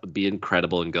sweep. That would be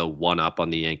incredible, and go 1 up on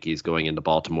the Yankees going into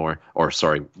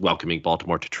welcoming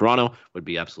Baltimore to Toronto would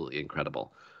be absolutely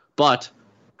incredible. But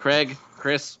Craig,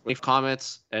 Chris, any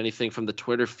comments, anything from the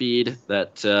Twitter feed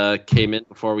that came in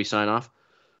before we sign off?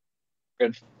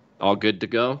 Good. All good to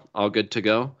go? All good to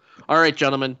go? All right,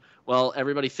 gentlemen. Well, Well,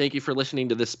 everybody, thank you for listening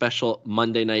to this special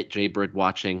Monday night Jaybird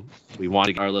watching. We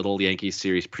wanted our little Yankees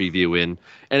series preview in.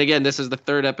 And again, this is the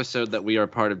third episode that we are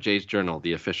part of Jay's Journal,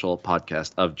 the official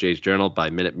podcast of Jay's Journal by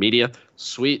Minute Media.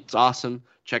 Sweet. It's awesome.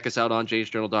 Check us out on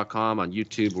jaysjournal.com, on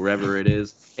YouTube, wherever it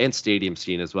is, and Stadium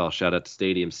Scene as well. Shout out to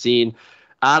Stadium Scene.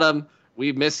 Adam,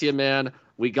 we miss you, man.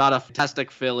 We got a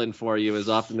fantastic fill-in for you as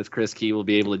often as Chris Key will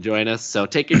be able to join us. So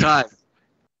take your time.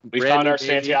 We found our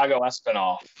Santiago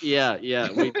Espinal. Yeah,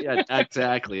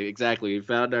 exactly. We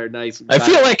found our nice. I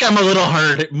feel like I'm a little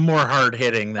more hard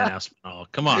hitting than Espinal.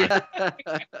 Come on.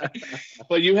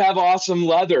 But you have awesome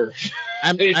leather.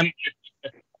 I'm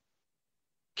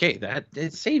okay.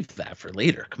 Save that for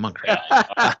later. Come on, Craig.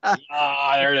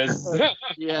 There it is.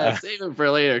 Yeah, save it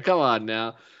for later. Come on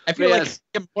now. I feel like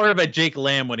I'm more of a Jake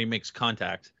Lamb when he makes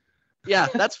contact. Yeah,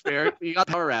 that's fair. You got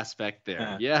the power aspect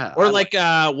there. Yeah. Or like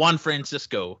Juan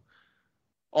Francisco.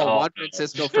 Juan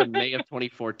Francisco from May of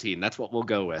 2014. That's what we'll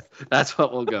go with. I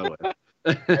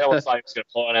always thought he was going to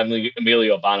pull an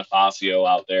Emilio Bonifacio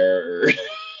out there.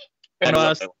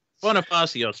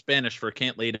 Bonifacio, Spanish for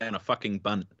can't lay down a fucking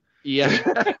bunt. Yeah.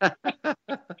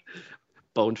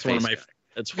 Boneface.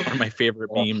 It's one of my favorite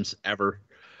memes ever.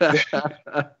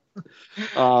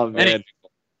 Oh, man. Anyway.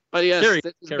 But yes,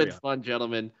 this has been fun,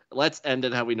 gentlemen. Let's end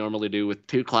it how we normally do with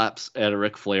 2 claps and a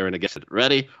Ric Flair and a guess.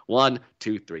 Ready? 1,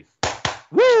 2, 3.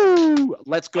 Woo!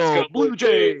 Let's go Blue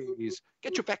Jays.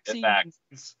 Get your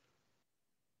vaccines.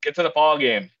 Get to the ball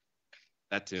game.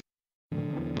 That too.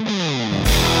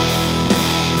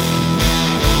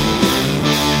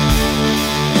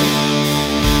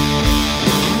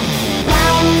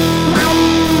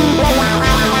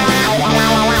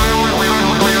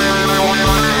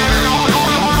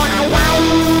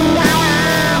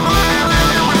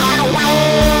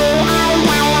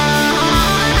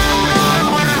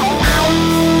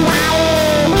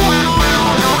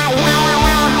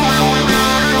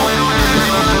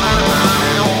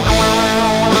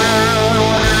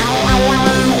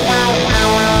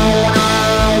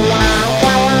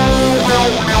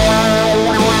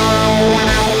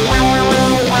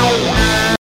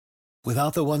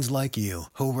 Without the ones like you,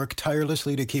 who work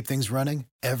tirelessly to keep things running,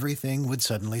 everything would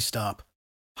suddenly stop.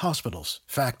 Hospitals,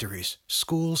 factories,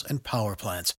 schools, and power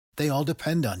plants, they all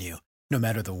depend on you. No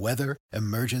matter the weather,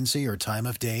 emergency, or time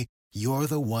of day, you're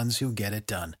the ones who get it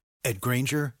done. At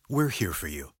Grainger, we're here for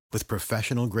you with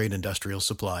professional-grade industrial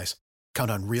supplies.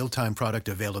 Count on real-time product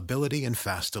availability and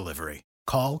fast delivery.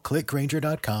 Call,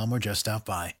 clickgrainger.com, or just stop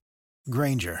by.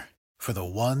 Grainger, for the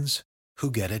ones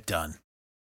who get it done.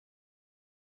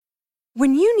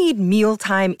 When you need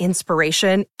mealtime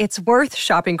inspiration, it's worth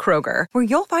shopping Kroger, where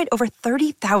you'll find over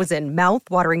 30,000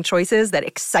 mouth-watering choices that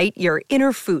excite your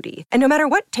inner foodie. And no matter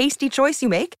what tasty choice you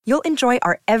make, you'll enjoy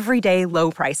our everyday low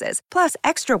prices, plus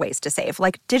extra ways to save,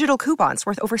 like digital coupons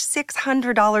worth over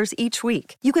 $600 each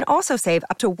week. You can also save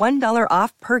up to $1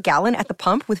 off per gallon at the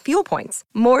pump with fuel points.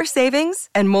 More savings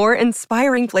and more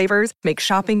inspiring flavors make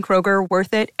shopping Kroger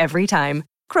worth it every time.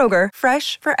 Kroger,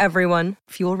 fresh for everyone.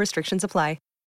 Fuel restrictions apply.